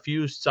Bills are a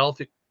few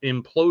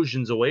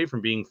implosions away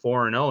from being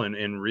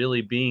 4-0 and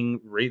really being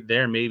right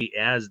there, maybe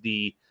as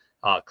the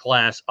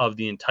class of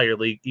the entire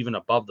league, even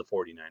above the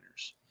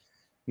 49ers.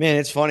 Man,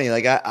 it's funny.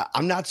 Like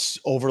I'm not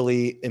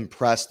overly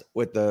impressed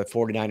with the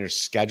 49ers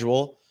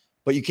schedule,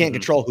 but you can't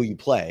control who you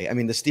play. I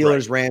mean, the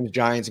Steelers, Rams,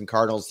 Giants, and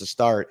Cardinals to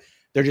start,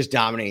 they're just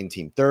dominating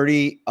team.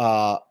 30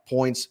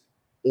 points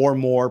or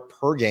more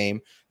per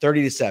game,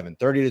 30-7,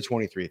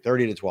 30-23,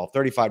 30-12,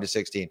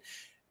 35-16.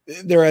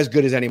 They're as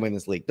good as anyone in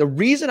this league. The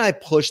reason I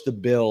push the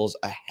Bills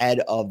ahead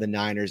of the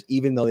Niners,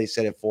 even though they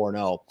sit at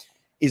 4-0,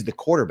 is the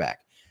quarterback.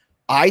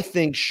 I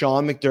think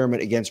Sean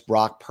McDermott against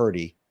Brock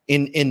Purdy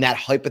in that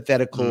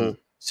hypothetical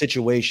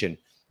situation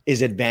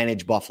is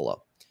advantage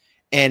Buffalo.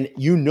 And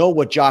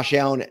what Josh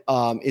Allen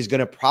is going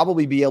to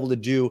probably be able to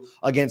do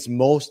against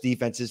most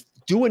defenses,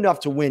 do enough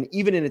to win,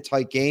 even in a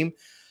tight game.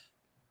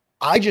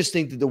 I just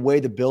think that the way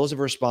the Bills have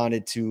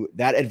responded to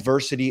that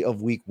adversity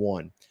of week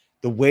 1,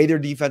 the way their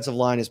defensive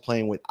line is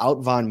playing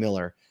without Von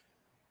Miller,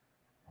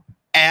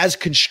 as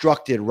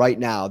constructed right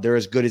now, they're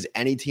as good as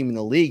any team in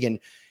the league. And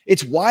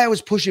it's why I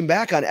was pushing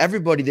back on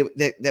everybody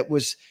that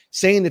was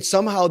saying that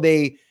somehow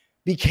they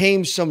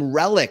became some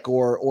relic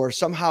or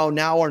somehow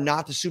now are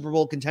not the Super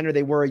Bowl contender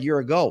they were a year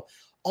ago.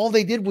 All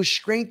they did was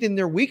strengthen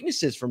their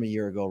weaknesses from a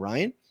year ago,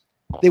 Ryan.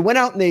 They went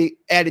out and they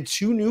added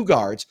 2 new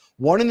guards,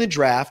 one in the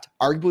draft,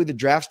 arguably the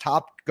draft's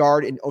top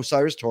guard in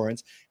Osiris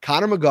Torrance,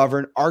 Connor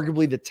McGovern,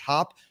 arguably the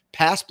top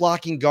pass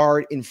blocking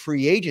guard in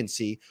free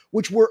agency,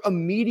 which were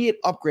immediate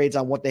upgrades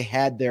on what they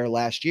had there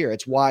last year.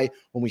 It's why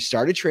when we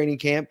started training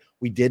camp,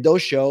 we did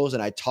those shows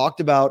and I talked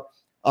about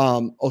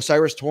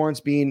Osiris Torrance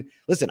being,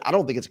 listen, I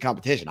don't think it's a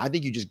competition. I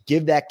think you just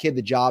give that kid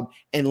the job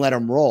and let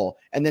him roll.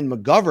 And then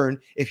McGovern,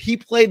 if he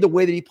played the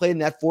way that he played in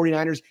that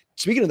 49ers,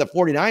 speaking of the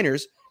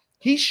 49ers,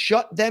 he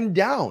shut them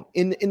down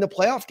in the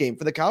playoff game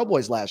for the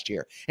Cowboys last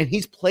year. And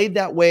he's played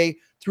that way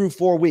through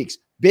 4 weeks.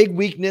 Big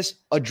weakness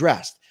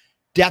addressed.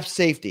 Depth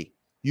safety.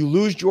 You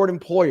lose Jordan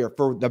Poyer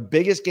for the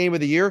biggest game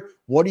of the year.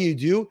 What do?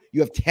 You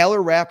have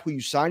Taylor Rapp, who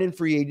you sign in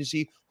free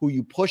agency, who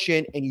you push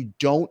in, and you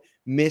don't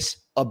miss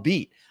a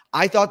beat.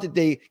 I thought that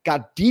they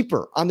got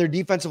deeper on their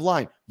defensive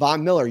line.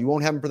 Von Miller, you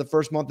won't have him for the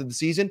first month of the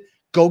season.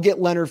 Go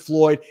get Leonard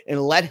Floyd and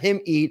let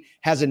him eat.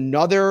 Has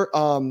another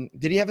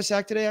did he have a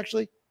sack today,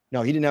 actually?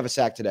 No, he didn't have a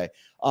sack today.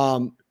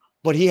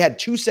 But he had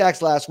 2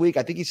 sacks last week.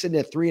 I think he's sitting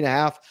at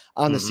 3.5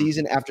 on the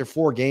season after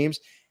 4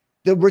 games.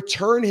 The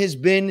return has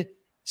been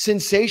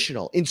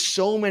sensational in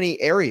so many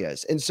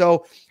areas. And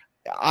so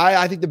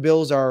I think the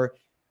Bills are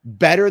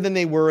better than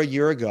they were a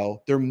year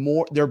ago.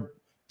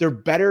 They're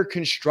better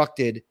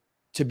constructed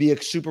to be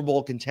a Super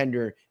Bowl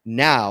contender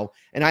now.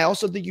 And I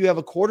also think you have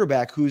a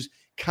quarterback who's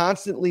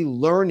constantly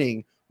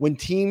learning when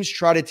teams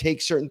try to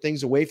take certain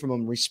things away from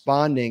him,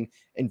 responding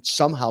and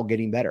somehow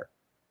getting better.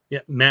 Yeah,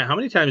 Matt, how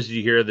many times did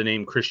you hear the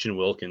name Christian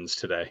Wilkins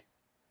today?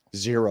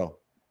 0.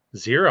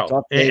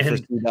 Tough day for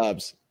Steve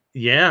Dobbs.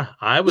 Yeah,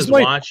 I was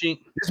watching.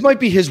 This might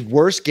be his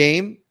worst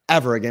game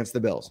ever against the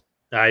Bills.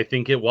 I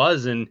think it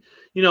was. And,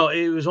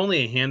 it was only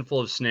a handful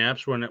of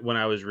snaps when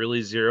I was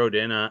really zeroed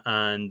in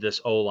on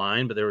this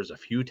O-line, but there was a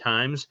few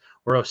times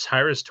where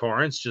Osiris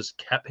Torrance just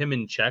kept him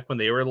in check when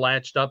they were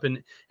latched up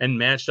and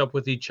matched up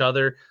with each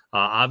other.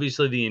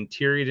 Obviously, the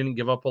interior didn't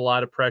give up a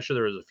lot of pressure.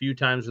 There was a few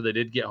times where they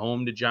did get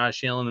home to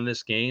Josh Allen in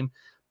this game,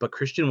 but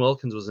Christian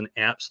Wilkins was an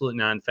absolute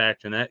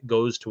non-factor, and that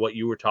goes to what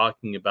you were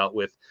talking about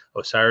with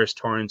Osiris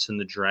Torrance in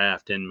the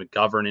draft and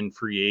McGovern in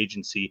free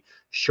agency,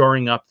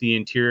 shoring up the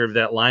interior of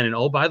that line. And,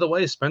 oh, by the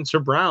way, Spencer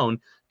Brown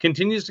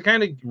continues to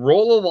kind of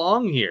roll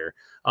along here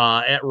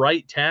at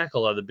right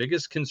tackle. The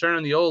biggest concern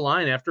on the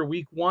O-line after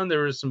week 1,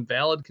 there was some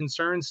valid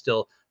concerns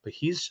still, but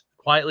he's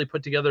quietly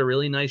put together a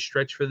really nice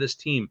stretch for this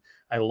team.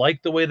 I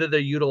like the way that they're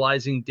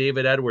utilizing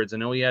David Edwards. I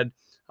know he had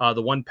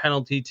the one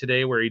penalty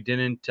today where he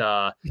didn't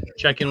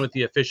check in with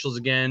the officials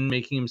again,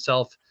 making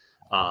himself,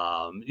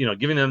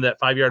 giving them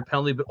that 5-yard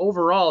penalty. But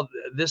overall,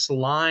 this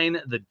line,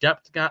 the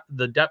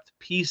depth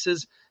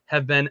pieces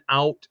have been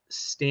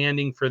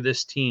outstanding for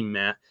this team,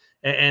 Matt.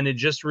 And it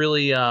just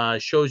really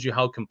shows you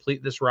how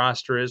complete this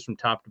roster is from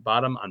top to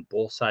bottom on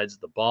both sides of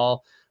the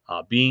ball.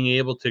 Being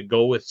able to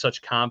go with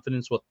such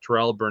confidence with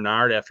Terrell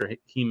Bernard after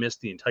he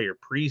missed the entire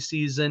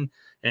preseason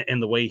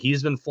and the way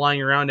he's been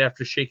flying around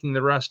after shaking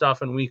the rust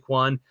off in week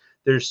 1.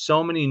 There's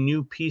so many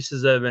new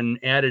pieces that have been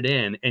added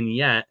in, and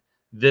yet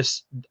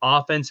this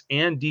offense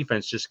and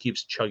defense just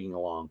keeps chugging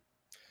along.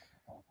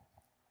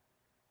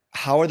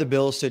 How are the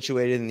Bills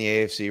situated in the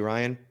AFC,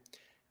 Ryan?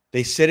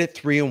 They sit at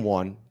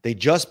 3-1. They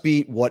just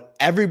beat what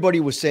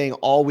everybody was saying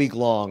all week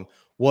long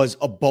was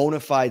a bona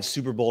fide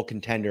Super Bowl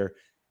contender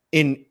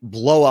in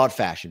blowout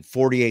fashion,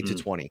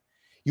 48-20.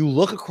 You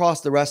look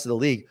across the rest of the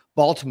league,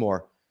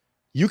 Baltimore,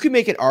 you can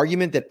make an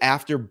argument that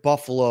after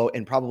Buffalo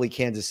and probably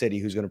Kansas City,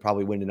 who's going to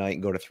probably win tonight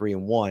and go to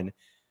 3-1,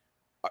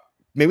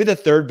 maybe the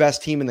 3rd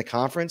best team in the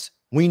conference.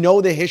 We know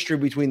the history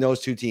between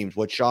those 2 teams,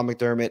 what Sean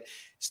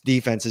McDermott's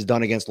defense has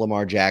done against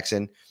Lamar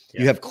Jackson.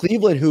 Yeah. You have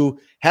Cleveland, who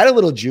had a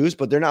little juice,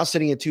 but they're now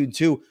sitting at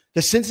 2-2.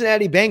 The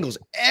Cincinnati Bengals,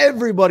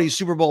 everybody's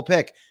Super Bowl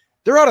pick.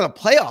 They're out of the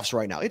playoffs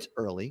right now. It's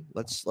early.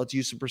 Let's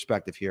use some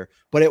perspective here.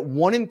 But at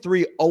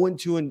 1-3,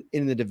 0-2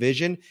 in the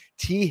division,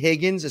 T.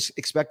 Higgins is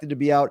expected to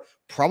be out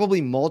probably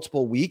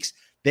multiple weeks.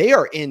 They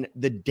are in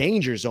the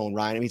danger zone,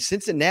 Ryan. I mean,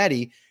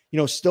 Cincinnati,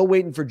 still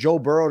waiting for Joe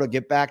Burrow to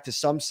get back to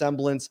some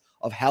semblance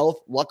of health.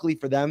 Luckily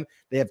for them,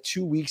 they have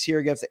 2 weeks here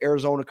against the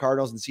Arizona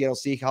Cardinals and Seattle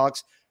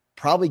Seahawks.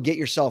 Probably get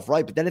yourself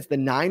right. But then it's the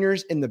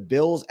Niners and the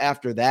Bills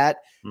after that,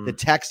 the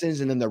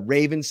Texans, and then the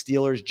Ravens,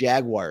 Steelers,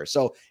 Jaguars.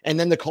 So, and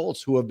then the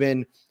Colts, who have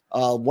been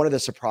one of the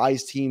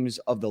surprise teams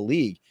of the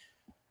league.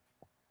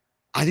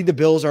 I think the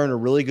Bills are in a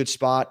really good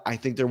spot. I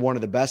think they're one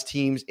of the best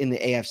teams in the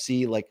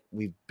AFC, like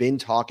we've been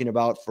talking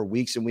about for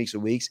weeks and weeks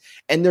and weeks.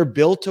 And they're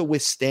built to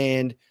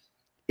withstand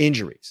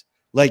injuries.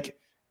 Like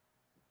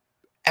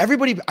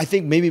everybody, I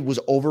think maybe was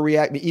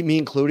overreacting, me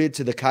included,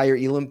 to the Kyer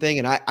Elam thing.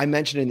 And I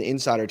mentioned in the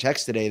insider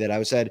text today that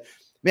I said,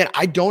 man,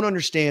 I don't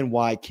understand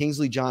why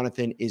Kingsley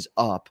Jonathan is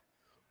up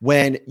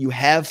when you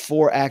have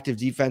 4 active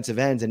defensive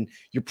ends and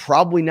you're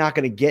probably not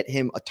going to get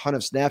him a ton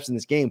of snaps in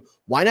this game.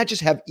 Why not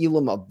just have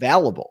Elam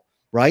available,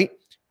 right?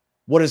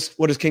 What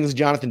does Kingsley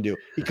Jonathan do?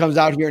 He comes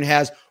out here and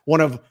has one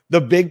of the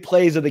big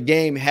plays of the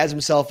game, has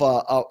himself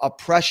a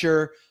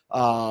pressure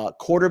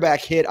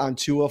quarterback hit on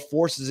Tua,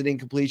 forces an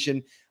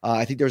incompletion.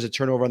 I think there was a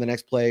turnover on the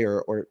next play,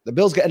 or the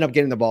Bills end up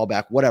getting the ball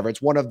back. Whatever.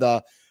 It's one of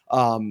the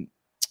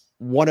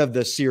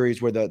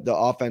series where the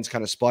offense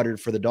kind of sputtered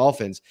for the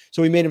Dolphins.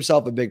 So he made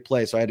himself a big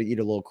play. So I had to eat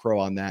a little crow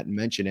on that and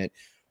mention it.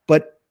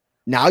 But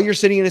now you're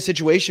sitting in a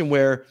situation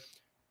where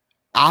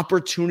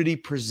opportunity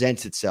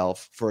presents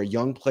itself for a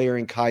young player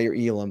in Kyer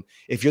Elam.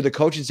 If you're the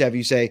coaching staff,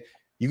 you say,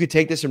 you could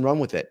take this and run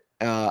with it.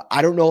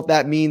 I don't know if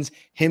that means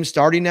him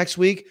starting next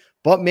week,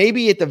 but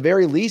maybe at the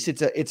very least,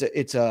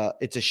 it's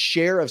a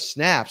share of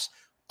snaps,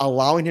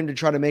 allowing him to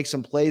try to make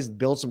some plays,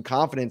 build some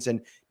confidence.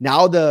 And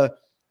now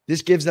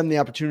this gives them the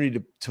opportunity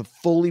to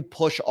fully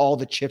push all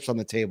the chips on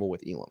the table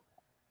with Elam.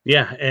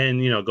 Yeah,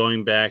 and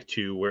going back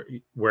to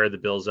where the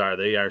Bills are,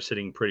 they are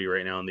sitting pretty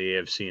right now in the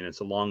AFC, and it's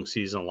a long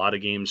season, a lot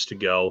of games to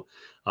go.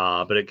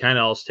 But it kind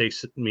of also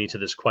takes me to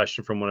this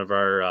question from one of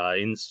our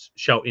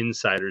show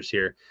insiders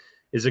here.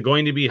 Is it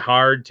going to be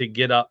hard to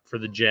get up for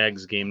the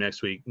Jags game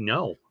next week?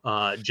 No.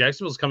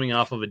 Jacksonville's coming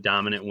off of a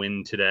dominant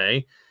win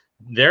today.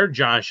 Their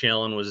Josh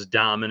Allen was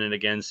dominant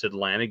against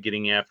Atlanta,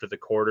 getting after the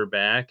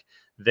quarterback.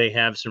 They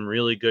have some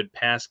really good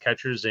pass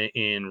catchers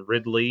in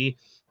Ridley.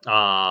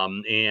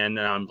 And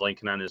I'm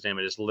blanking on his name.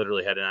 I just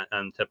literally had it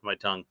on the tip of my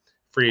tongue.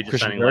 Free agent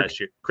signing last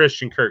year.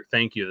 Christian Kirk,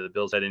 thank you. The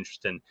Bills had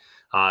interest in.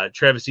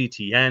 Travis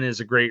Etienne is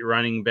a great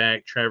running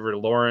back. Trevor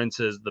Lawrence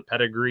is the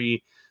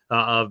pedigree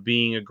of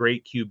being a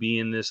great QB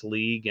in this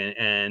league.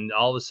 And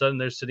all of a sudden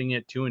they're sitting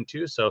at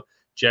 2-2. So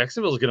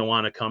Jacksonville's going to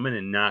want to come in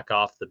and knock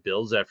off the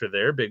Bills after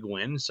their big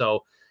win.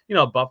 So,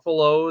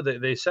 Buffalo,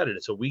 they said it.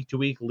 It's a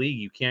week-to-week league.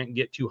 You can't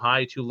get too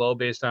high, too low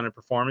based on a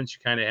performance. You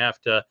kind of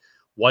have to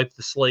wipe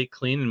the slate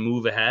clean and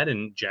move ahead.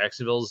 And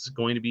Jacksonville's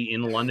going to be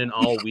in London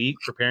all week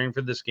preparing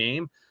for this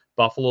game.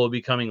 Buffalo will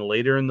be coming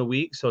later in the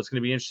week. So it's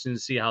going to be interesting to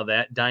see how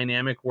that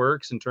dynamic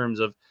works in terms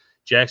of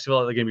Jacksonville.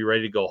 Are they going to be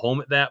ready to go home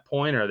at that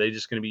point? Or are they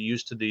just going to be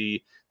used to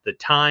the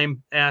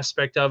time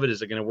aspect of it?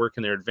 Is it going to work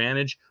in their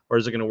advantage, or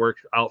is it going to work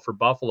out for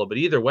Buffalo? But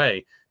either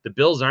way, the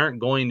Bills aren't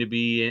going to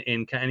be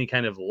in any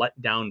kind of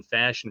letdown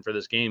fashion for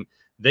this game.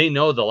 They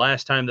know the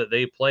last time that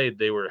they played,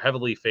 they were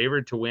heavily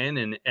favored to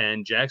win,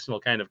 and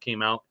Jacksonville kind of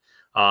came out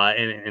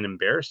and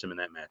embarrassed him in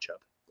that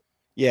matchup.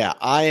 Yeah,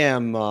 I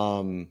am.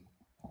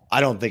 I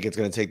don't think it's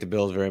going to take the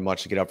Bills very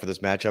much to get up for this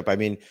matchup. I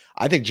mean,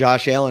 I think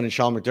Josh Allen and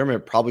Sean McDermott are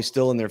probably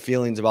still in their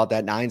feelings about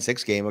that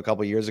 9-6 game a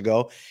couple years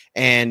ago.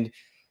 And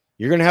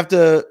you're going to have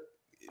to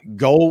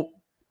go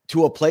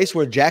to a place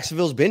where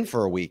Jacksonville's been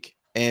for a week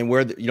and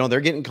where, they're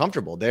getting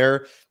comfortable.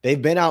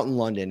 They've been out in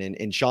London,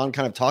 and Sean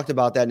kind of talked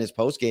about that in his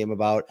post game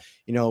about,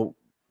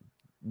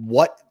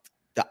 what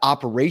the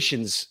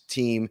operations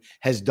team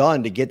has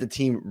done to get the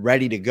team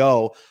ready to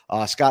go.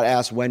 Scott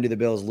asked, when do the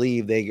Bills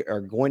leave? They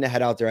are going to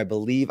head out there, I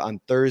believe, on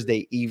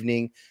Thursday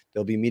evening.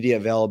 There'll be media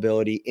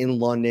availability in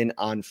London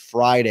on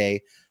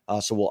Friday.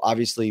 So we'll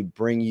obviously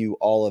bring you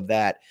all of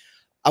that.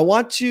 I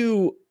want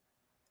to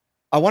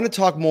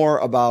talk more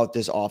about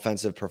this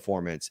offensive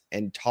performance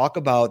and talk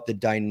about the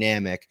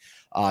dynamic.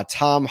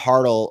 Tom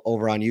Hartle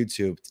over on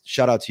YouTube.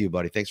 Shout out to you,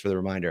 buddy. Thanks for the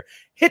reminder.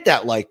 Hit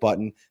that like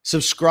button.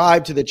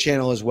 Subscribe to the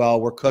channel as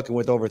well. We're cooking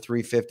with over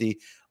 350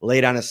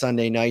 late on a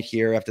Sunday night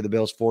here after the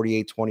Bills'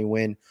 48-20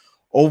 win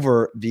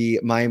over the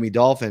Miami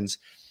Dolphins.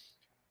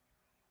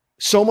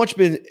 So much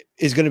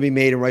is going to be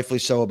made, and rightfully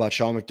so, about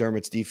Sean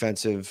McDermott's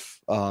defensive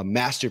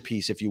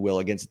masterpiece, if you will,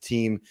 against a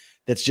team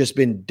that's just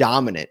been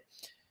dominant.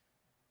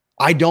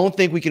 I don't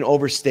think we can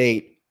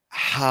overstate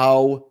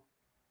how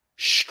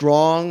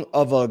strong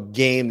of a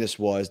game this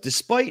was,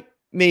 despite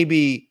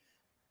maybe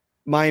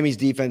Miami's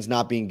defense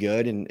not being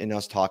good, and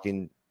us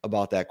talking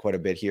about that quite a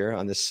bit here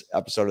on this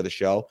episode of the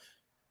show.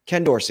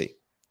 Ken Dorsey.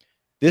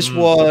 This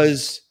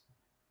was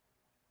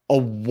a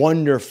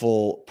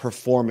wonderful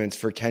performance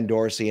for Ken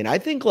Dorsey. And I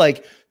think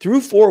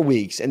through 4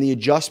 weeks and the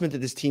adjustment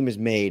that this team has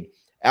made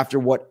after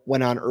what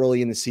went on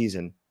early in the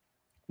season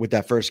with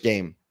that first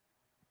game,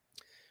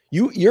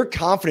 your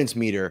confidence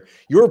meter,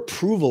 your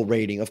approval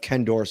rating of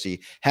Ken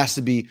Dorsey has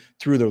to be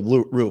through the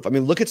roof. I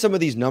mean, look at some of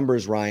these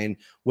numbers, Ryan,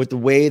 with the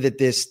way that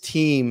this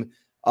team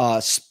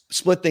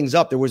split things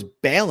up. There was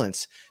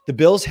balance. The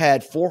Bills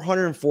had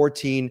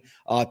 414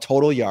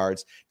 total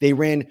yards. They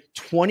ran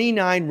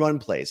 29 run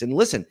plays. And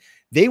listen,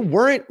 they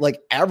weren't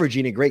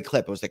averaging a great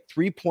clip. It was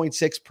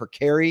 3.6 per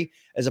carry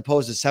as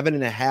opposed to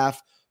 7.5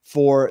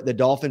 for the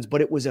Dolphins,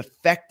 but it was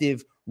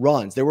effective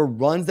runs. There were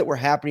runs that were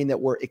happening that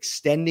were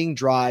extending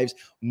drives,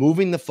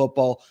 moving the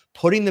football,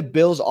 putting the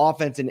Bills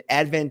offense in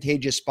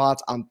advantageous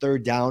spots on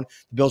third down.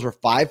 The Bills were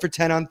 5 for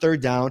 10 on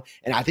third down.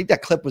 And I think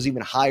that clip was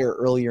even higher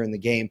earlier in the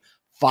game.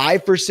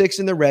 5 for 6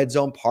 in the red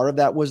zone. Part of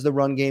that was the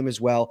run game as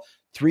well.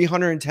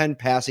 310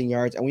 passing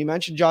yards. And we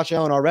mentioned Josh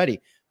Allen already.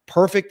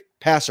 Perfect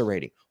passer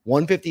rating.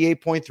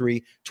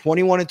 158.3,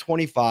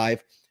 21-25,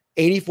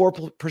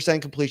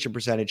 84% completion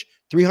percentage,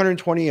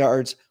 320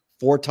 yards,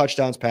 4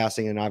 touchdowns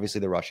passing, and obviously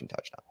the rushing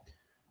touchdown.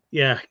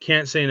 Yeah,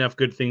 can't say enough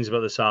good things about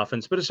this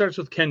offense, but it starts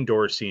with Ken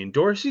Dorsey. And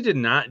Dorsey did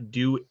not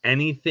do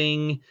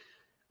anything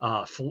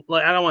I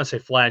don't want to say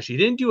flashy. He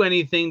didn't do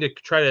anything to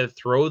try to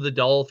throw the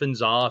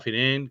Dolphins off. He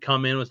didn't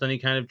come in with any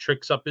kind of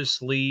tricks up his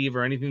sleeve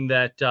or anything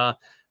that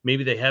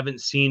maybe they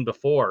haven't seen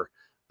before.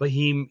 But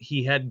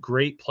he had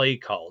great play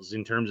calls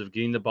in terms of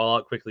getting the ball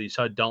out quickly. You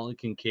saw Dalton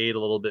Kincaid a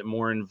little bit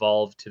more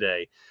involved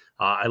today.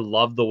 I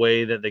love the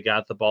way that they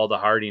got the ball to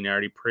Hardy, and I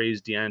already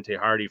praised Deontay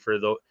Hardy for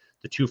the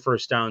 2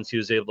 first downs he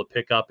was able to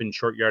pick up in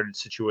short yardage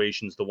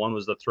situations. The one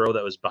was the throw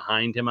that was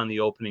behind him on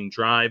the opening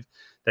drive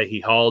that he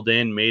hauled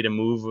in, made a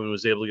move, and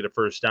was able to get a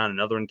first down.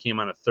 Another one came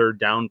on a 3rd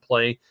down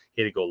play.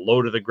 He had to go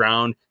low to the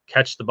ground,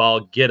 catch the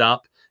ball, get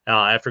up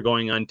after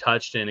going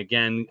untouched, and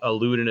again,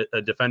 elude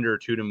a defender or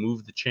two to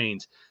move the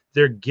chains.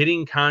 They're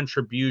getting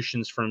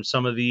contributions from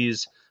some of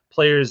these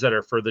players that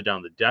are further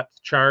down the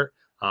depth chart.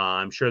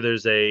 I'm sure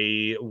there's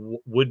a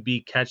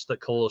would-be catch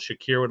that Khalil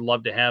Shakir would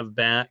love to have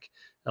back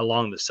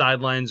along the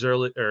sidelines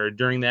early or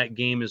during that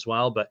game as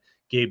well. But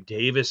Gabe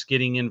Davis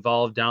getting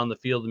involved down the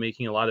field,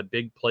 making a lot of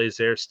big plays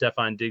there.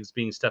 Stephon Diggs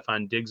being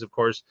Stephon Diggs, of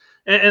course.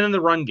 And then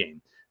the run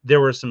game.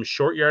 There were some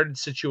short yardage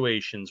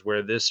situations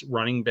where this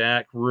running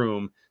back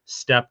room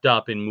stepped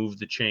up and moved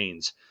the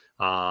chains.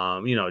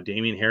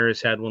 Damian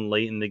Harris had one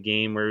late in the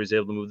game where he was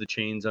able to move the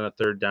chains on a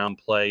 3rd down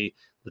play.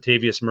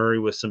 Latavius Murray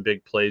with some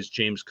big plays.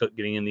 James Cook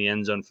getting in the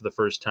end zone for the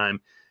first time.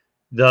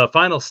 The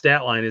final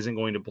stat line isn't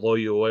going to blow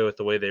you away with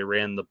the way they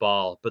ran the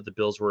ball, but the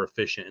Bills were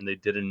efficient and they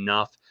did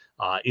enough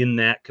in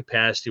that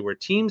capacity where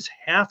teams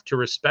have to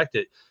respect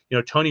it.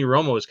 Tony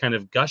Romo was kind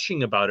of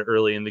gushing about it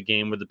early in the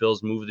game where the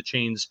Bills moved the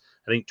chains,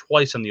 I think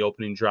twice on the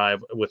opening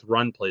drive with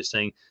run plays,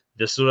 saying,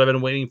 this is what I've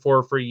been waiting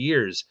for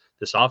years.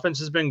 This offense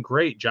has been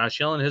great.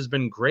 Josh Allen has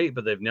been great,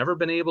 but they've never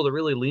been able to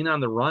really lean on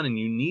the run, and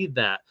you need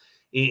that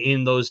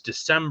in those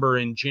December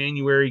and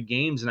January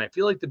games. And I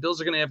feel like the Bills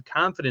are going to have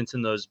confidence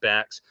in those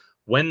backs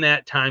when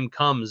that time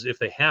comes, if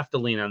they have to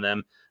lean on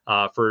them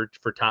for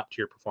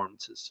top-tier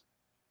performances.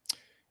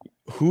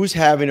 Who's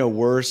having a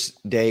worse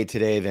day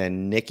today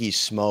than Nicky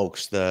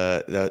Smokes,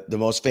 the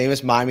most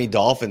famous Miami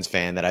Dolphins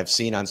fan that I've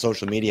seen on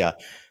social media?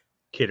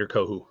 Kader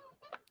Kohu.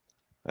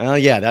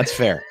 Yeah, that's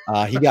fair.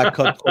 He got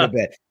cooked quite a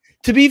bit.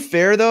 To be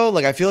fair, though,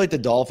 I feel like the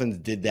Dolphins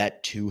did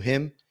that to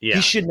him. Yeah.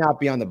 He should not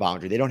be on the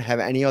boundary. They don't have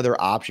any other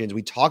options.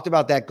 We talked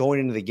about that going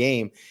into the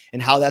game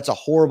and how that's a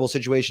horrible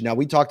situation. Now,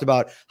 we talked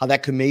about how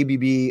that could maybe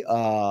be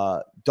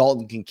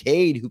Dalton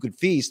Kincaid who could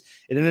feast.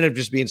 It ended up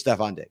just being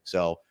Stephon Diggs.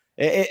 So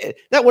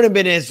that would have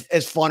been as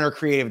fun or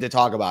creative to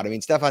talk about. I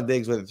mean, Stephon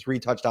Diggs with a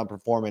 3-touchdown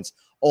performance,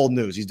 old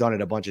news. He's done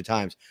it a bunch of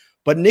times.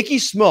 But Nicky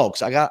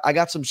Smokes, I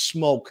got some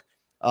smoke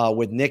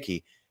with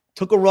Nicky.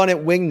 Took a run at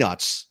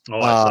Wingnuts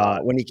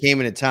when he came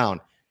into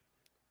town.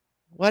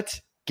 What?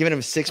 Giving him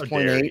a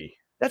 6.8?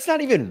 That's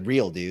not even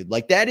real, dude.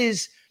 That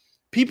is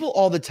people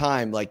all the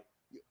time.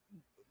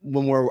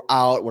 When we're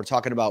out, we're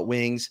talking about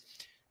wings.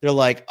 They're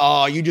like,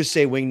 oh, you just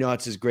say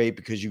Wingnuts is great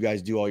because you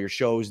guys do all your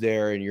shows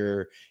there and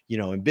you're,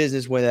 in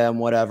business with them,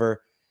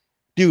 whatever.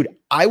 Dude,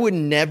 I would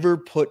never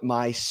put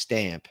my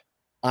stamp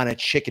on a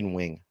chicken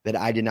wing that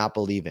I did not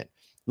believe in.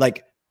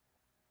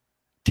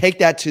 Take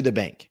that to the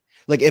bank.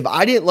 If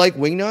I didn't like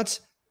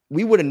Wingnuts,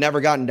 we would have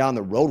never gotten down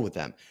the road with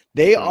them.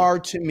 They are,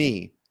 to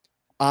me,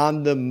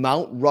 on the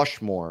Mount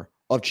Rushmore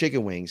of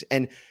chicken wings.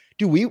 And,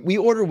 dude, we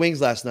ordered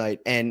wings last night,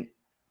 and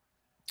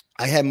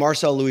I had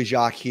Marcel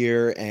Louis-Jacques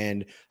here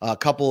and a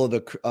couple of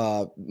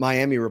the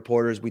Miami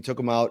reporters. We took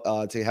them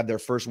out to have their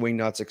first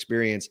Wingnuts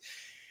experience.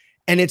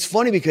 And it's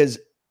funny because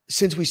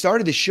since we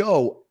started the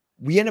show,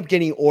 we end up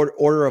getting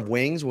order of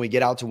wings when we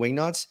get out to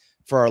Wingnuts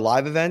for our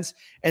live events.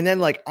 And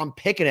then I'm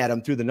picking at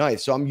them through the night.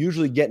 So I'm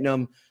usually getting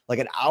them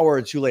an hour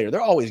or two later.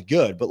 They're always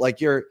good, but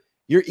you're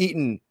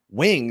eating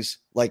wings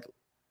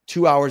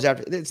 2 hours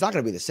after. It's not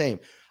going to be the same.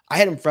 I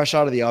had them fresh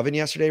out of the oven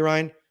yesterday,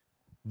 Ryan.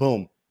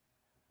 Boom.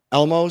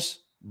 Elmo's,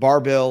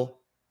 Bar Bill,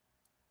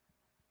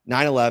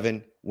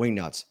 9/11,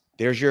 Wingnuts.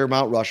 There's your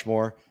Mount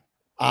Rushmore.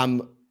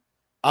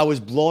 I was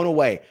blown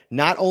away,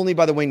 not only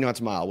by the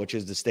Wingnuts Mile, which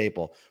is the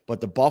staple,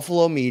 but the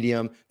Buffalo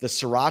Medium, the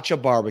Sriracha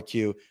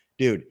Barbecue.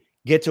 Dude,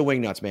 get to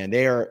Wingnuts, man.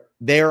 They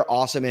are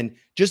awesome and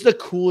just the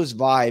coolest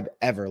vibe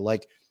ever.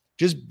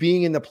 Just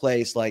being in the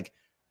place, the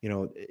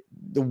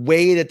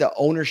way that the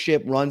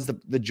ownership runs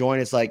the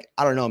joint. It's I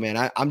don't know,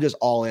 man. I'm just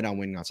all in on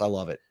Wingnuts. I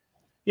love it.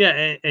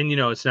 Yeah, and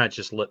it's not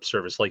just lip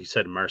service. Like you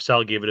said,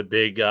 Marcel gave it a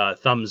big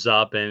thumbs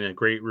up and a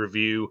great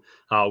review.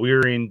 We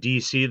were in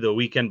D.C. the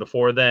weekend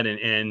before that,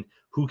 and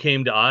who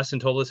came to us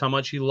and told us how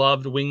much he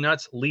loved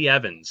Wingnuts? Lee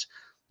Evans.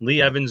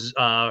 Lee Evans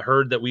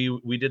heard that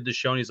we did the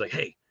show, and he's like,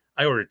 hey,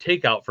 I ordered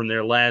takeout from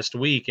there last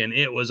week, and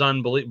it was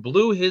unbelievable.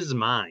 Blew his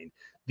mind.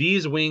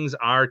 These wings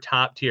are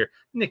top tier.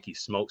 Nicky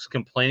Smokes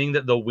complaining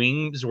that the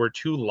wings were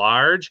too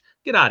large.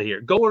 Get out of here.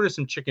 Go order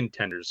some chicken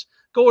tenders.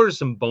 Go order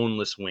some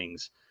boneless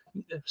wings.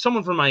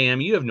 Someone from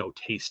Miami, you have no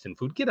taste in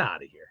food. Get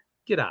out of here.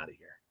 Get out of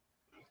here.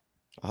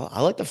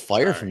 I like the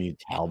fire from you,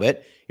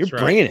 Talbot. You're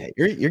bringing it.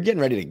 You're getting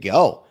ready to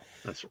go.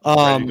 That's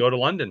ready to go to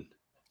London.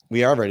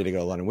 We are ready to go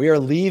to London. We are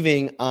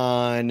leaving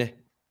on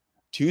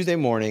Tuesday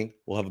morning.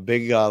 We'll have a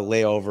big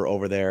layover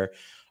over there.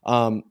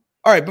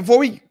 All right, before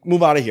we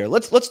move out of here,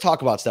 let's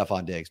talk about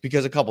Stefon Diggs,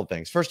 because a couple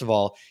things. First of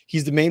all,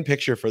 he's the main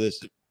picture for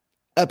this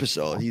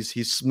episode.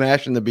 He's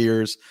smashing the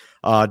beers,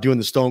 doing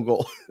the Stone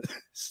Cold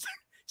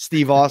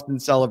Steve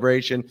Austin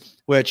celebration,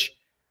 which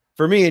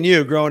for me and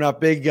you growing up,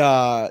 big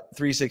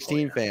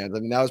 316 fans, I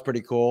mean, that was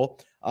pretty cool.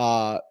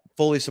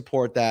 Fully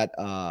support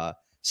that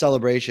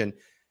celebration.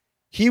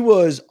 He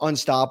was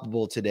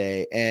unstoppable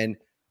today, and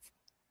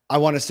I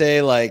want to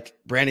say, like,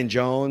 Brandon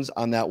Jones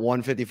on that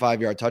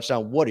 155-yard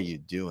touchdown, what are you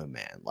doing,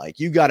 man?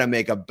 Like, you got to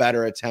make a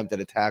better attempt at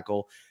a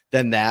tackle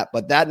than that.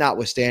 But that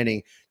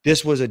notwithstanding,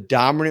 this was a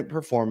dominant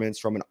performance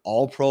from an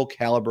all-pro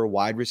caliber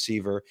wide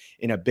receiver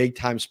in a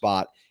big-time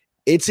spot.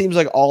 It seems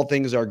like all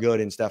things are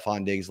good in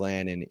Stefon Diggs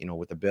land, and,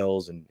 with the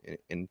Bills and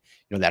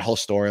that whole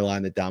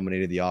storyline that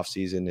dominated the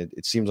offseason.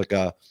 It seems like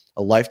a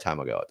lifetime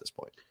ago at this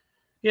point.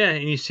 Yeah,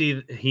 and you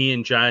see he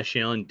and Josh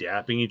Allen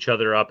dapping each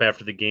other up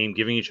after the game,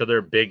 giving each other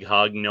a big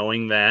hug,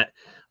 knowing that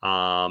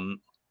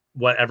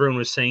what everyone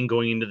was saying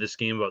going into this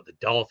game about the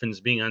Dolphins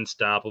being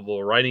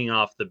unstoppable, writing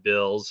off the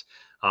Bills,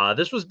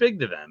 this was big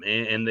to them,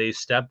 and they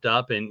stepped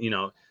up. And,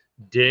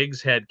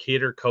 Diggs had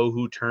Kader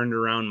Kohou turned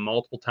around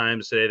multiple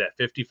times today, that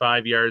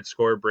 55-yard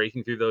score,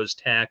 breaking through those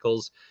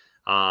tackles.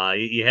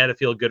 You had to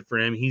feel good for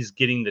him. He's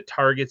getting the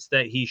targets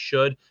that he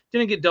should.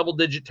 Didn't get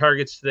double-digit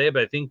targets today,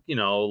 but I think,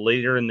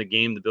 later in the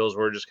game, the Bills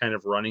were just kind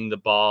of running the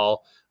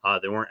ball.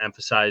 They weren't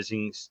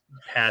emphasizing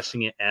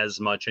passing it as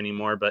much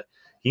anymore, but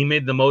he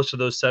made the most of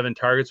those 7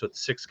 targets with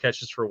 6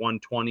 catches for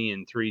 120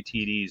 and 3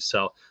 TDs.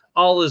 So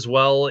all is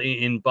well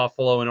in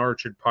Buffalo and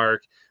Orchard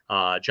Park.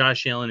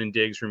 Josh Allen and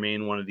Diggs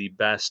remain one of the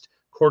best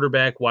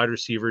quarterback wide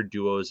receiver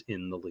duos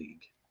in the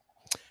league.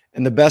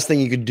 And the best thing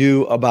you could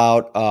do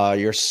about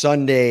your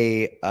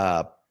Sunday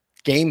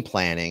game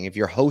planning, if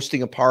you're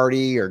hosting a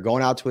party or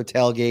going out to a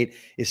tailgate,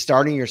 is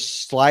starting your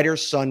Slider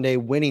Sunday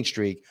winning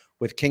streak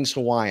with King's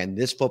Hawaiian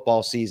this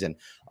football season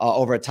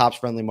over at Tops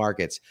Friendly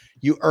Markets.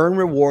 You earn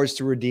rewards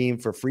to redeem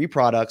for free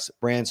products,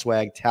 brand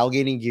swag,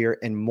 tailgating gear,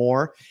 and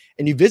more.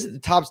 And you visit the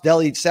Tops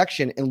Deli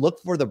section and look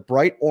for the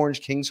bright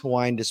orange King's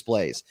Hawaiian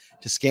displays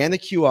to scan the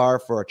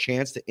QR for a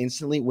chance to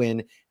instantly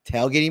win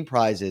tailgating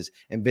prizes,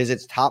 and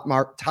visit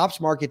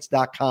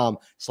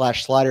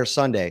topsmarkets.com/Slider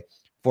Sunday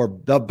for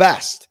the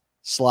best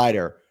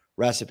slider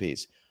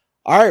recipes.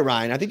 All right,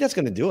 Ryan, I think that's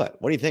going to do it.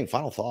 What do you think?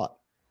 Final thought.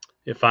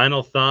 Your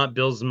final thought,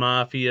 Bills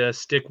Mafia,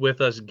 stick with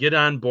us. Get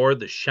on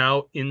board the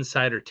Shout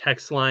Insider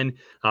text line.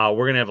 We're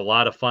going to have a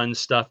lot of fun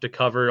stuff to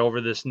cover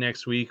over this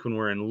next week when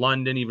we're in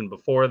London, even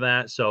before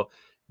that. So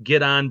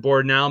get on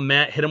board now.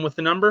 Matt, hit them with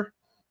the number.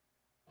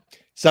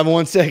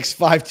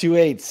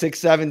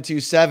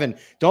 716-528-6727.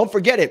 Don't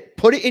forget it.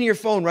 Put it in your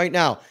phone right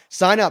now.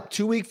 Sign up.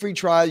 2-week free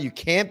trial. You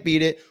can't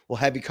beat it. We'll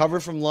have you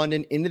covered from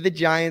London into the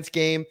Giants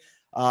game.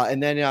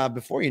 And then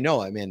before you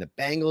know it, man, the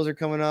Bengals are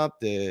coming up.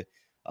 The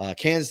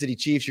Kansas City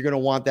Chiefs, you're going to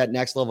want that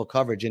next level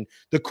coverage. And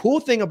the cool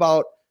thing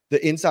about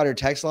the Insider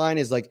text line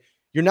is, like,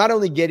 you're not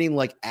only getting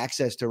like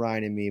access to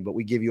Ryan and me, but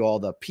we give you all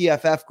the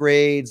PFF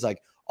grades,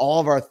 like all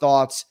of our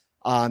thoughts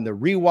on the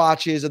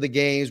rewatches of the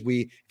games.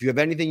 If you have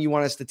anything you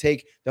want us to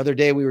take, the other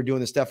day we were doing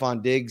the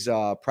Stefon Diggs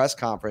press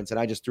conference, and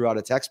I just threw out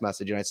a text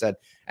message and I said,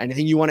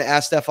 anything you want to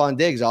ask Stefon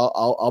Diggs,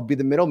 I'll be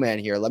the middleman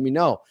here. Let me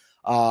know.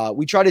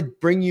 We try to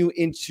bring you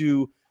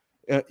into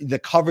the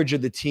coverage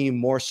of the team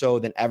more so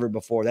than ever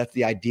before. That's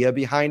the idea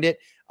behind it.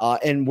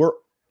 And we're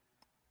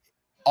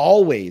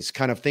always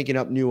kind of thinking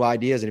up new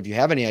ideas. And if you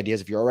have any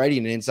ideas, if you're already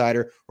an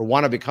insider or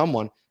want to become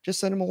one, just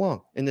send them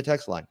along in the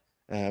text line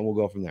and we'll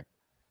go from there.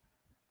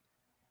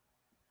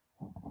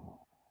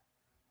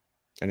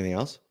 Anything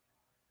else?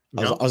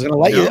 I was going to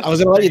let you. I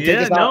was going to let you take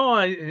us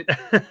out. No,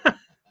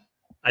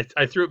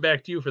 I threw it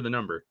back to you for the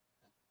number.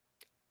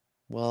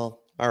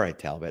 Well, all right,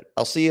 Talbot.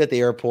 I'll see you at the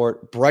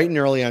airport bright and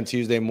early on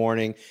Tuesday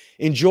morning.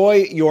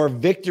 Enjoy your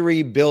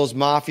victory, Bills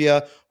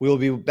Mafia. We will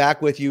be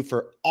back with you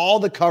for all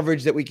the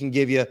coverage that we can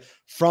give you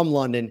from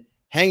London.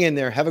 Hang in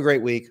there. Have a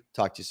great week.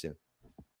 Talk to you soon.